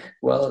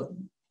 Well,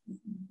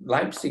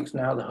 Leipzig's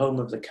now the home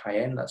of the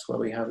Cayenne. That's where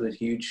we have the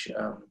huge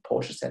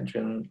Porsche center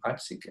in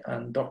Leipzig.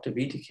 And Dr.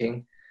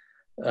 Wiedeking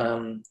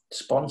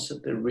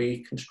sponsored the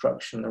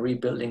reconstruction, the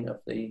rebuilding of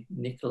the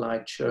Nikolai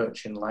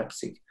Church in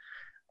Leipzig.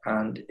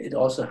 And it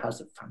also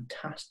has a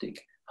fantastic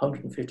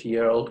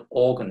 150-year-old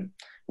organ,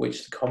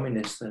 which the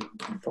communists had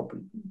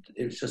probably,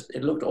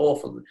 it looked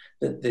awful.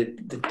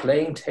 The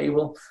playing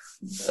table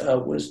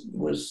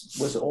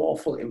was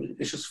awful. It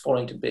was just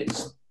falling to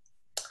bits.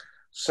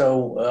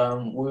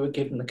 So we were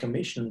given the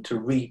commission to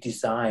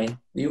redesign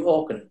the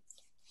organ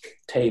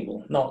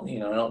table, not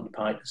the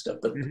pipe and stuff,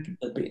 but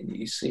the bit that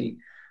you see.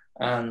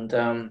 And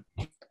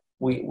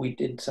we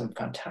did some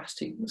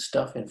fantastic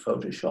stuff in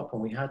Photoshop,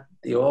 and we had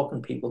the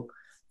organ people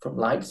from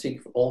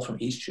Leipzig, all from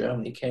East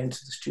Germany, came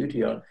to the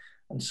studio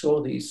and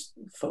saw these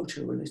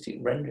photorealistic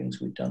renderings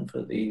we'd done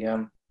for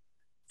the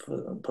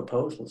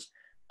proposals,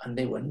 and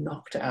they were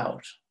knocked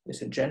out. They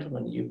said,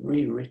 "Gentlemen, you've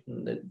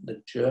rewritten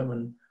the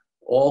German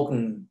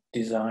organ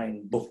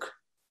design book,"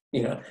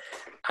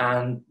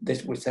 and they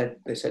said,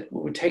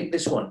 "Well, we'll take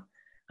this one."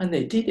 And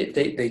they did it.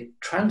 They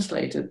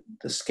translated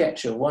the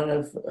sketch of one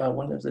of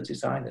the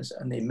designers,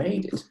 and they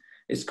made it.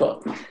 It's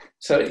got,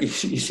 so you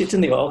sit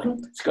in the organ.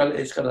 It's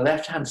got a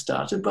left-hand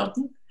starter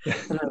button,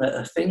 and then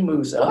a thing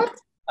moves up,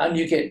 and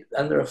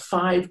there are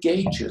 5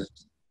 gauges.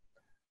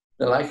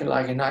 They're like a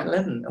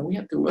 911, and we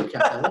have to work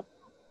out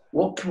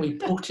what can we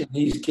put in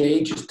these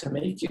gauges to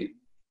make it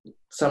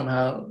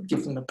somehow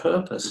give them a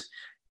purpose.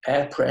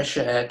 Air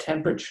pressure, air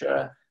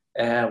temperature.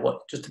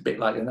 Just a bit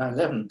like the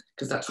 911,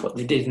 because that's what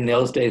they did in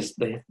those days.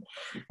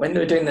 When they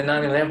were doing the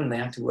 911, they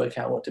had to work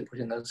out what to put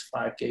in those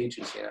 5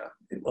 gauges.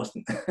 It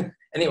wasn't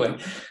anyway.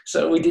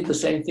 So we did the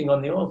same thing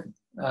on the organ,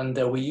 and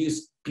we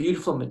used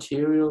beautiful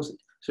materials.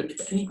 So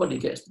if anybody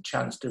gets the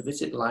chance to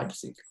visit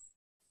Leipzig,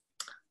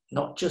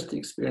 not just the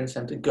Experience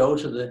Center, go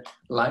to the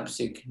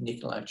Leipzig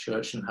Nikolai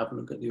Church and have a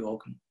look at the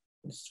organ.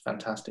 It's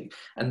fantastic.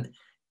 And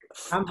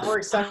I'm more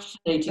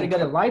excited to go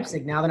to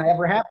Leipzig now than I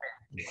ever have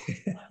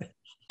been.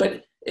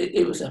 But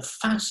it was a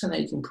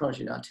fascinating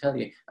project, I tell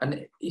you.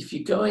 And if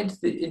you go into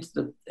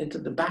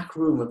the back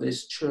room of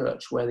this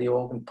church where the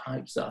organ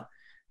pipes are,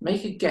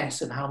 make a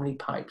guess of how many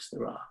pipes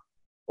there are,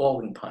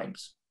 organ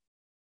pipes.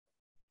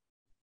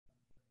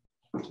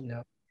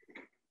 No.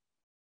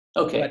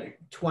 Okay.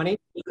 20?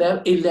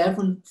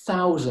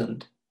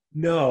 11,000.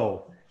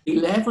 No.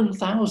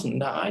 11,000.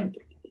 Now,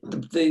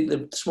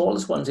 the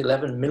smallest one's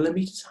 11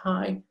 millimeters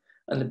high,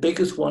 and the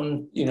biggest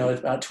one, is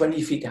about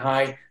 20 feet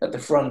high at the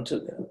front.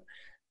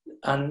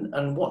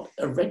 And what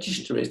a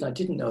register is, and I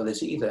didn't know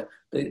this either,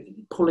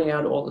 pulling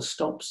out all the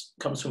stops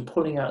comes from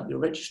pulling out the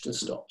register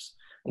stops.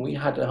 And we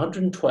had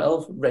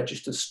 112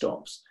 register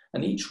stops,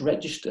 and each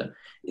register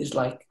is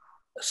like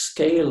a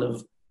scale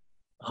of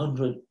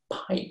 100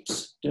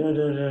 pipes.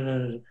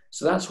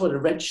 So that's what a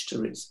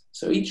register is.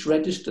 So each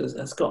register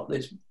has got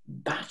this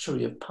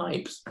battery of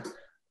pipes,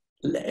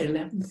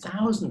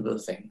 11,000 of the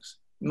things.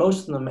 Most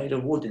of them are made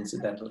of wood,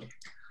 incidentally.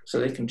 So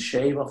they can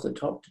shave off the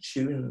top to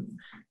tune,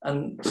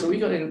 and so we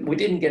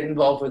didn't get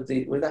involved with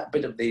that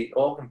bit of the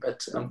organ, but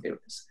it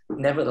was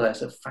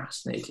nevertheless a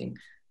fascinating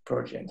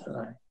project that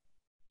I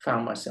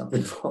found myself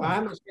involved. Well,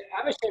 I'm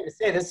ashamed to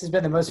say this has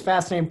been the most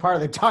fascinating part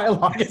of the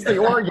dialogue is the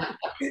organ.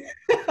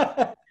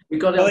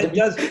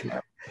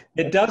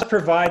 It does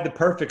provide the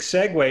perfect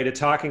segue to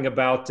talking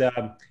about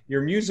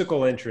your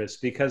musical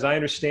interests, because I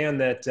understand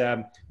that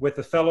with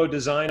a fellow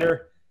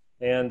designer.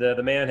 And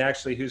the man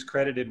actually who's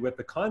credited with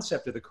the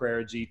concept of the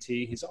Carrera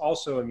GT, he's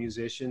also a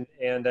musician.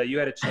 And you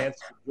had a chance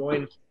to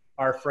join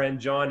our friend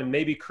John and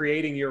maybe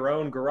creating your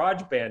own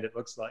garage band, it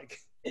looks like.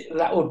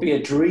 That would be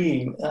a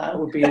dream. That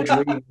would be a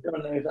dream. I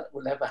don't know if that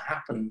will ever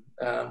happen.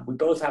 We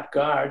both have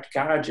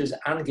garages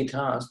and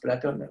guitars, but I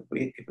don't know if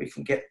we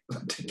can get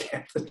them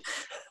together.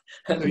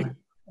 So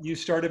you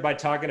started by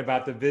talking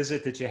about the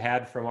visit that you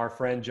had from our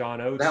friend John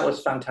Oates. That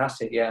was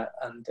fantastic, yeah.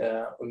 And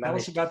tell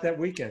us about that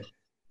weekend.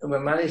 We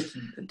managed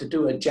to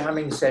do a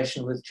jamming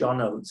session with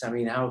John Oates. I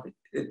mean,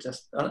 it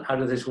just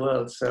out of this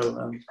world.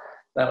 So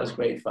that was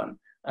great fun.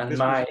 And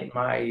my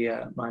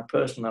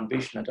personal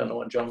ambition, I don't know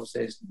what John will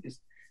say,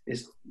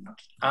 is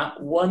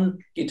one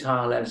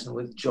guitar lesson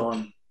with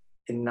John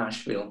in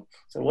Nashville.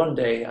 So one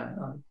day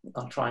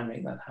I'll try and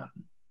make that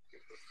happen.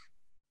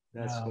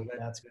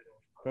 That's good.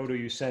 Photo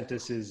you sent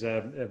us is,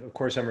 of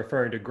course, I'm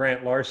referring to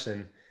Grant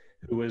Larson,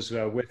 who was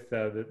with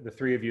the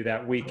 3 of you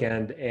that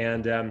weekend.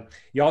 And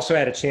you also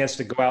had a chance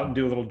to go out and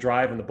do a little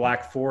drive in the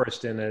Black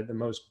Forest in the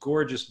most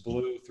gorgeous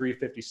blue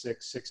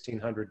 356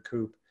 1600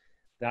 coupe.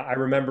 Now, I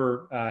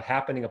remember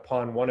happening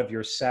upon one of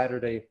your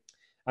Sunday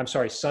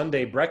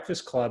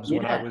breakfast clubs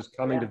when I was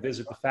coming to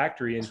visit the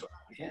factory. And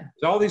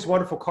there's all these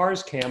wonderful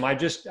cars, Cam. I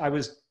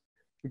was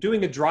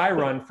doing a dry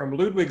run from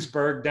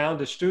Ludwigsburg down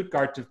to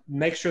Stuttgart to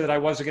make sure that I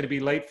wasn't going to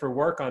be late for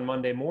work on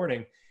Monday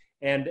morning.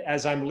 And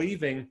as I'm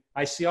leaving,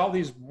 I see all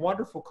these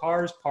wonderful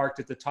cars parked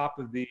at the top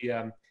of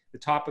the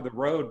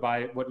road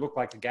by what looked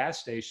like a gas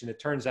station. It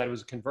turns out it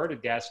was a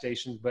converted gas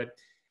station, but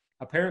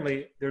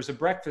apparently there's a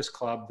breakfast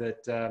club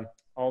that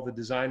all the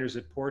designers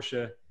at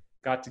Porsche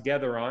got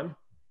together on.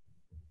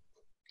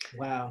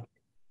 Wow.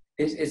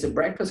 It's a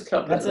breakfast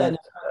club that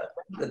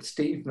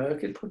Steve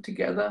Merkel put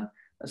together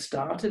and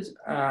started,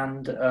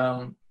 and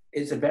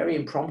it's a very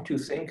impromptu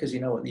thing because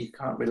you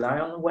can't rely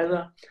on the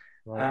weather.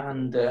 Right.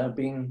 And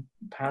being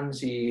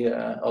pansy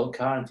old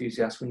car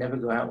enthusiasts, we never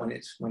go out when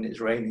it's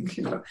raining,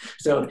 you know.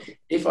 So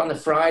if on the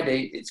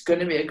Friday it's going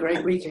to be a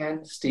great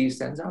weekend, Steve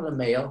sends out a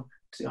mail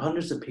to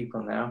hundreds of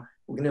people now.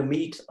 We're going to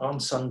meet on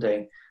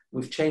Sunday.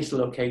 We've changed the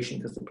location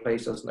because the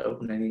place doesn't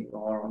open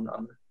anymore on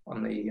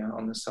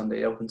the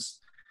Sunday. It opens.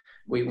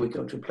 We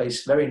go to a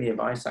place very near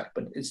Visac,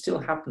 but it still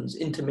happens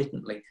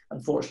intermittently.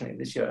 Unfortunately,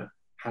 this year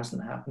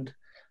hasn't happened.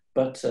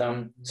 But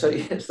so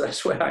yes,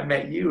 that's where I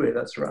met you.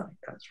 That's right.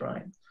 That's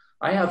right.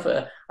 I have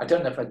I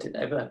don't know if I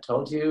ever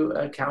told you,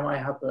 Cam, I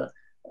have a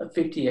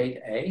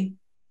 58A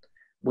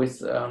with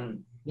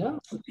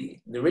the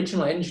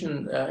original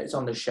engine is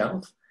on the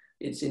shelf.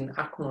 It's in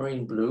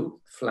aquamarine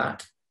blue,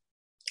 flat,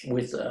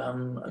 with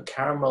a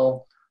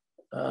caramel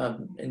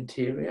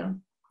interior.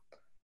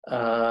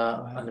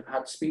 And I've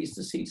had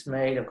speedster seats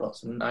made. I've got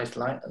some nice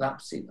lap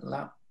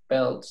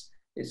belts.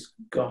 It's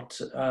got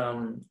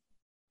a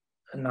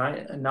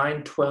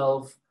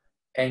 912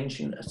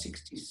 engine, a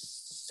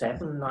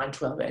 67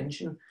 912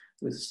 engine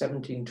with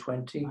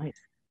 1720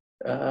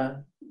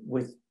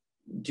 with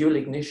dual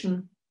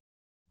ignition.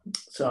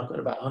 So I've got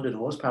about 100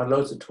 horsepower,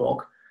 loads of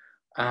torque,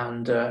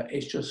 and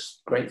it's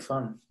just great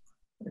fun.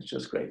 It's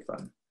just great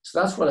fun.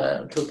 So that's what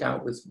I took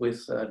out with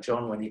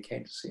John when he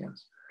came to see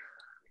us.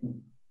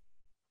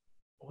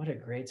 What a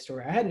great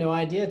story. I had no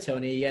idea,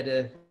 Tony, you had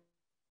a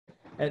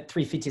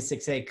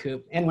 356A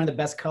coupe and one of the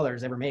best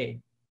colors ever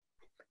made.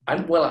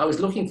 Well, I was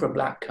looking for a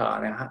black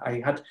car, and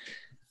I had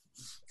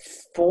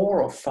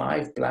 4 or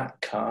 5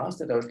 black cars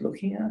that I was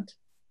looking at,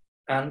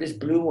 and this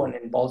blue one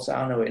in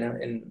Bolzano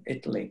in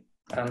Italy.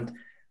 And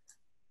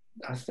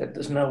I said,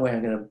 there's no way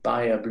I'm going to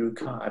buy a blue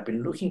car. I've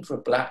been looking for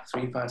a black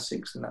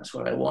 356, and that's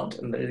what I want.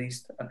 And at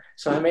least,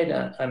 so I made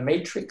a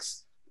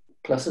matrix,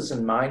 pluses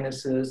and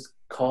minuses,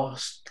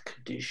 cost,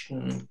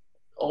 condition,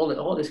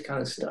 all this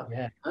kind of stuff.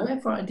 Yeah.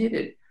 However I did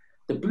it,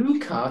 the blue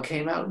car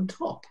came out on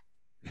top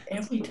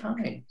every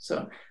time.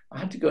 So I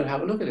had to go and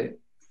have a look at it.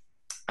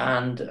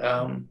 And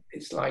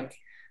it's like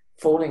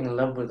falling in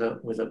love with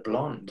a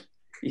blonde.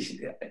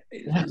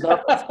 Love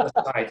at first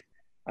sight.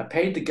 I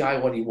paid the guy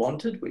what he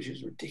wanted, which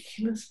is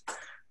ridiculous,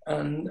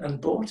 and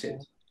bought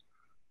it.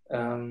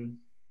 What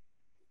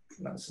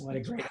a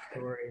great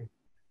story.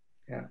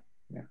 Yeah.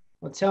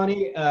 Well,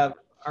 Tony,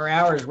 our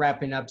hour is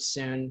wrapping up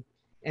soon,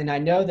 and I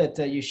know that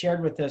you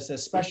shared with us a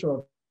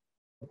special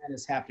event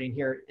is happening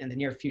here in the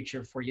near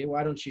future for you.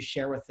 Why don't you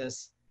share with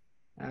us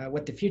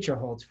what the future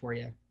holds for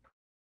you?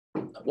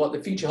 What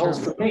the future holds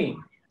for me?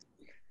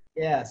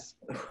 Yes.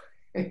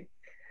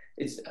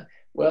 It's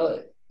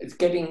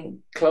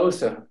getting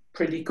closer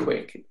pretty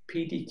quick.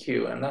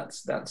 PDQ, and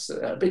that's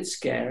a bit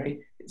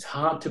scary. It's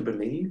hard to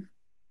believe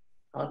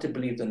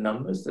the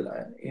numbers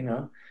that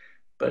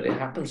but it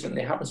happens, and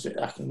it happens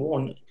to, I can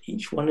warn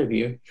each one of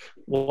you,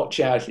 watch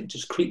out, it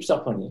just creeps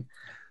up on you.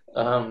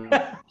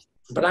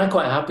 But I'm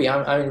quite happy.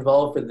 I'm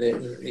involved with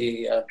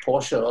the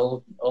Porsche,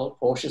 old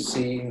Porsche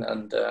scene,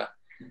 and I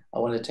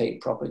want to take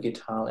proper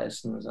guitar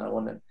lessons, and I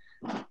want to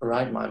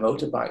ride my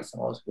motorbikes.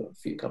 I've also got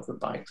a couple of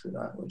bikes with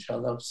that, which I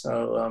love.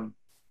 So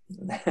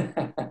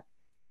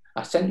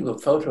I sent you a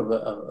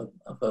photo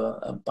of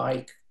a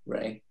bike,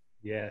 Ray.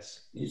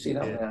 Yes. You see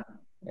that? Yeah.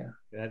 Yeah.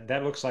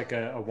 That looks like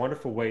a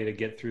wonderful way to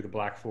get through the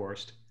Black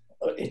Forest.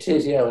 It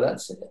is, yeah. Well,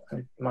 that's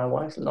my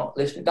wife's not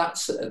listening.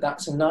 That's a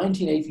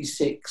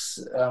 1986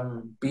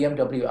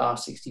 BMW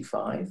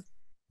R65,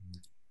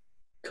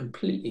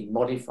 completely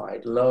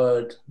modified,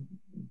 lowered,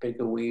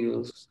 bigger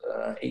wheels,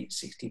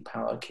 860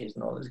 power kit,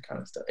 and all this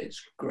kind of stuff.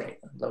 It's great.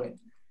 I love it.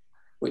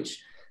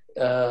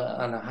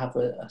 And I have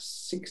a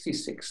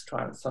 66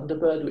 Triumph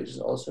Thunderbird, which is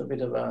also a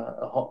bit of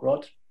a hot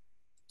rod,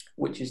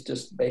 which is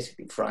just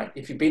basically fright.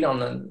 If you've been on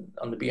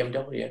the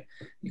BMW,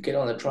 you get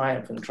on the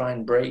Triumph and try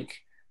and brake.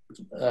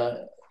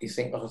 You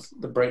think, oh,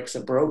 the brakes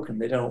are broken,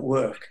 they don't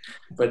work.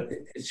 But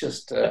it's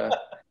just,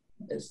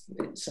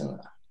 it's a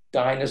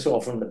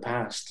dinosaur from the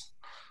past.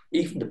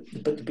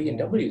 But the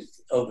BMW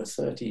is over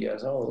 30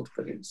 years old,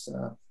 but it's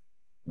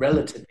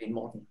relatively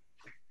modern.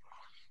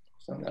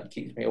 So that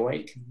keeps me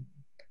awake.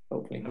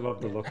 Hopefully. I love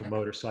the look of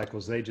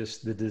motorcycles. They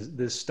just,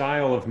 the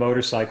style of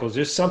motorcycles,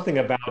 just something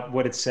about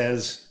what it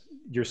says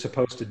you're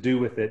supposed to do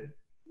with it,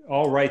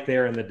 all right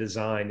there in the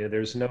design.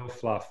 There's no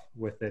fluff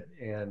with it.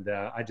 And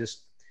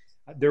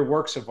they're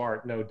works of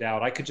art, no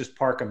doubt. I could just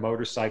park a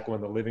motorcycle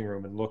in the living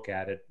room and look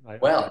at it.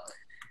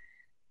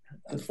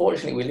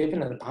 Unfortunately, we live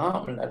in an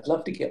apartment. I'd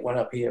love to get one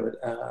up here, but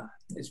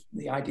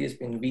the idea's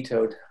been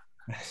vetoed.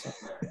 So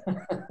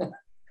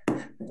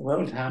it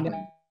won't happen.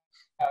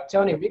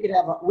 Tony, we could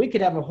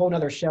have a whole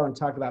nother show and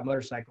talk about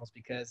motorcycles,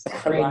 because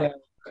right.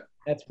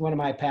 That's one of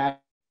my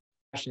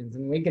passions,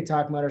 and we could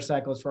talk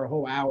motorcycles for a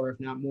whole hour, if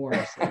not more.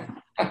 So.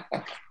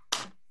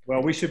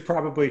 Well, we should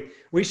probably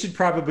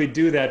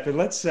do that, but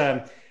let's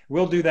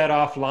we'll do that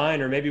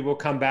offline, or maybe we'll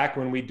come back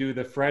when we do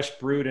the fresh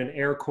brewed and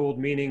air cooled,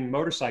 meaning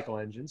motorcycle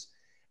engines.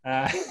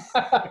 Right.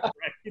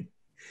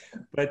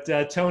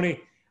 But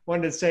Tony,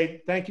 wanted to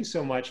say thank you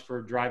so much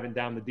for driving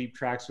down the deep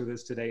tracks with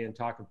us today and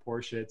talking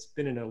Porsche. It's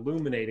been an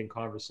illuminating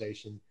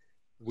conversation.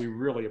 We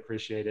really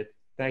appreciate it.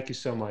 Thank you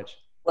so much.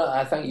 Well,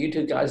 I thank you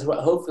two guys.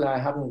 Well, hopefully I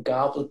haven't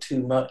garbled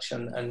too much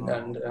and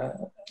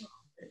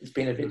it's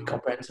been a bit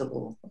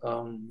comprehensible.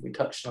 We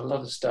touched on a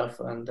lot of stuff,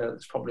 and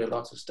there's probably a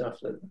lot of stuff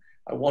that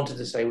I wanted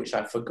to say which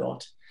I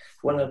forgot.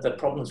 One of the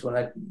problems when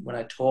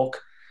I talk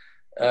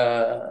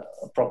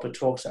proper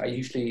talks, I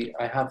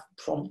have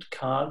prompt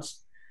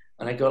cards,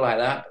 and I go like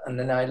that, and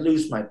then I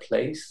lose my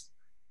place,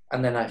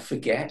 and then I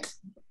forget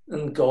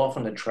and go off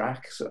on the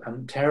track. So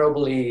I'm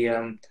terribly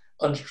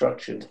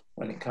unstructured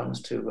when it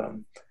comes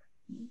to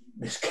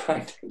this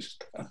kind of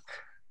stuff.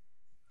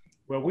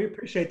 Well, we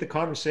appreciate the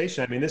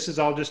conversation. I mean, this is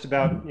all just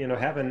about, you know,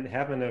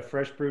 having a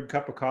fresh brewed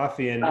cup of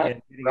coffee and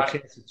getting a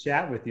chance to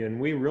chat with you. And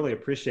we really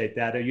appreciate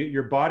that.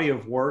 Your body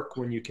of work,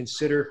 when you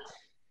consider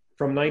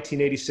from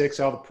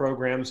 1986, all the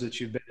programs that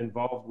you've been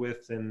involved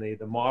with and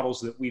the models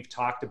that we've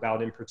talked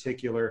about in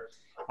particular,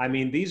 I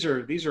mean, these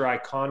are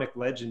iconic,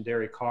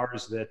 legendary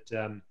cars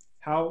that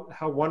how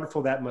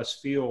wonderful that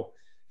must feel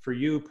for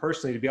you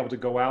personally to be able to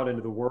go out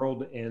into the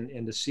world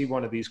and to see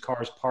one of these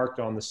cars parked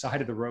on the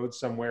side of the road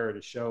somewhere at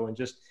a show. And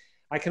just,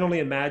 I can only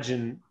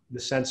imagine the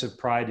sense of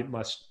pride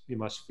you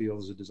must feel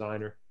as a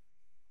designer.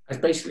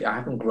 And basically, I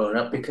haven't grown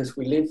up because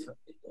we live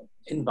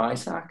in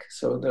Bisac,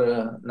 so there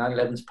are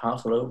 911s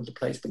parked all over the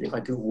place. But if I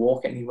do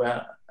walk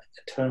anywhere, I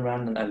turn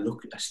around and I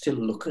still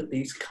look at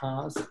these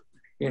cars,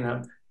 you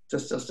know,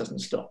 just doesn't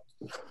stop.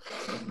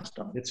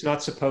 It's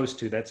not supposed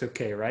to. That's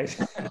okay, right?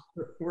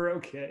 We're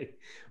okay.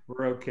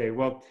 We're okay.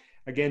 Well,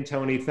 again,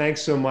 Tony,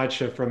 thanks so much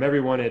from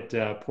everyone at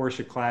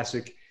Porsche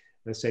Classic.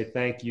 Let's say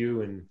thank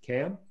you. And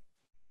Cam?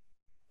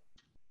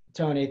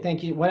 Tony,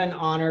 thank you. What an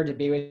honor to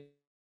be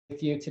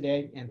with you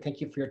today. And thank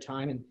you for your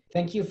time. And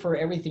thank you for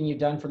everything you've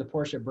done for the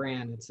Porsche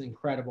brand. It's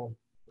incredible.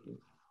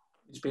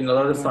 It's been a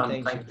lot of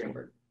fun. Thank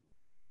you.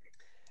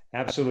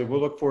 Absolutely.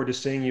 We'll look forward to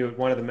seeing you at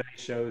one of the many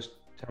shows,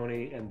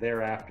 Tony, and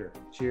thereafter.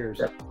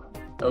 Cheers.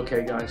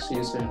 Okay, guys. See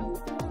you soon.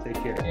 Take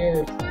care.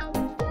 Cheers.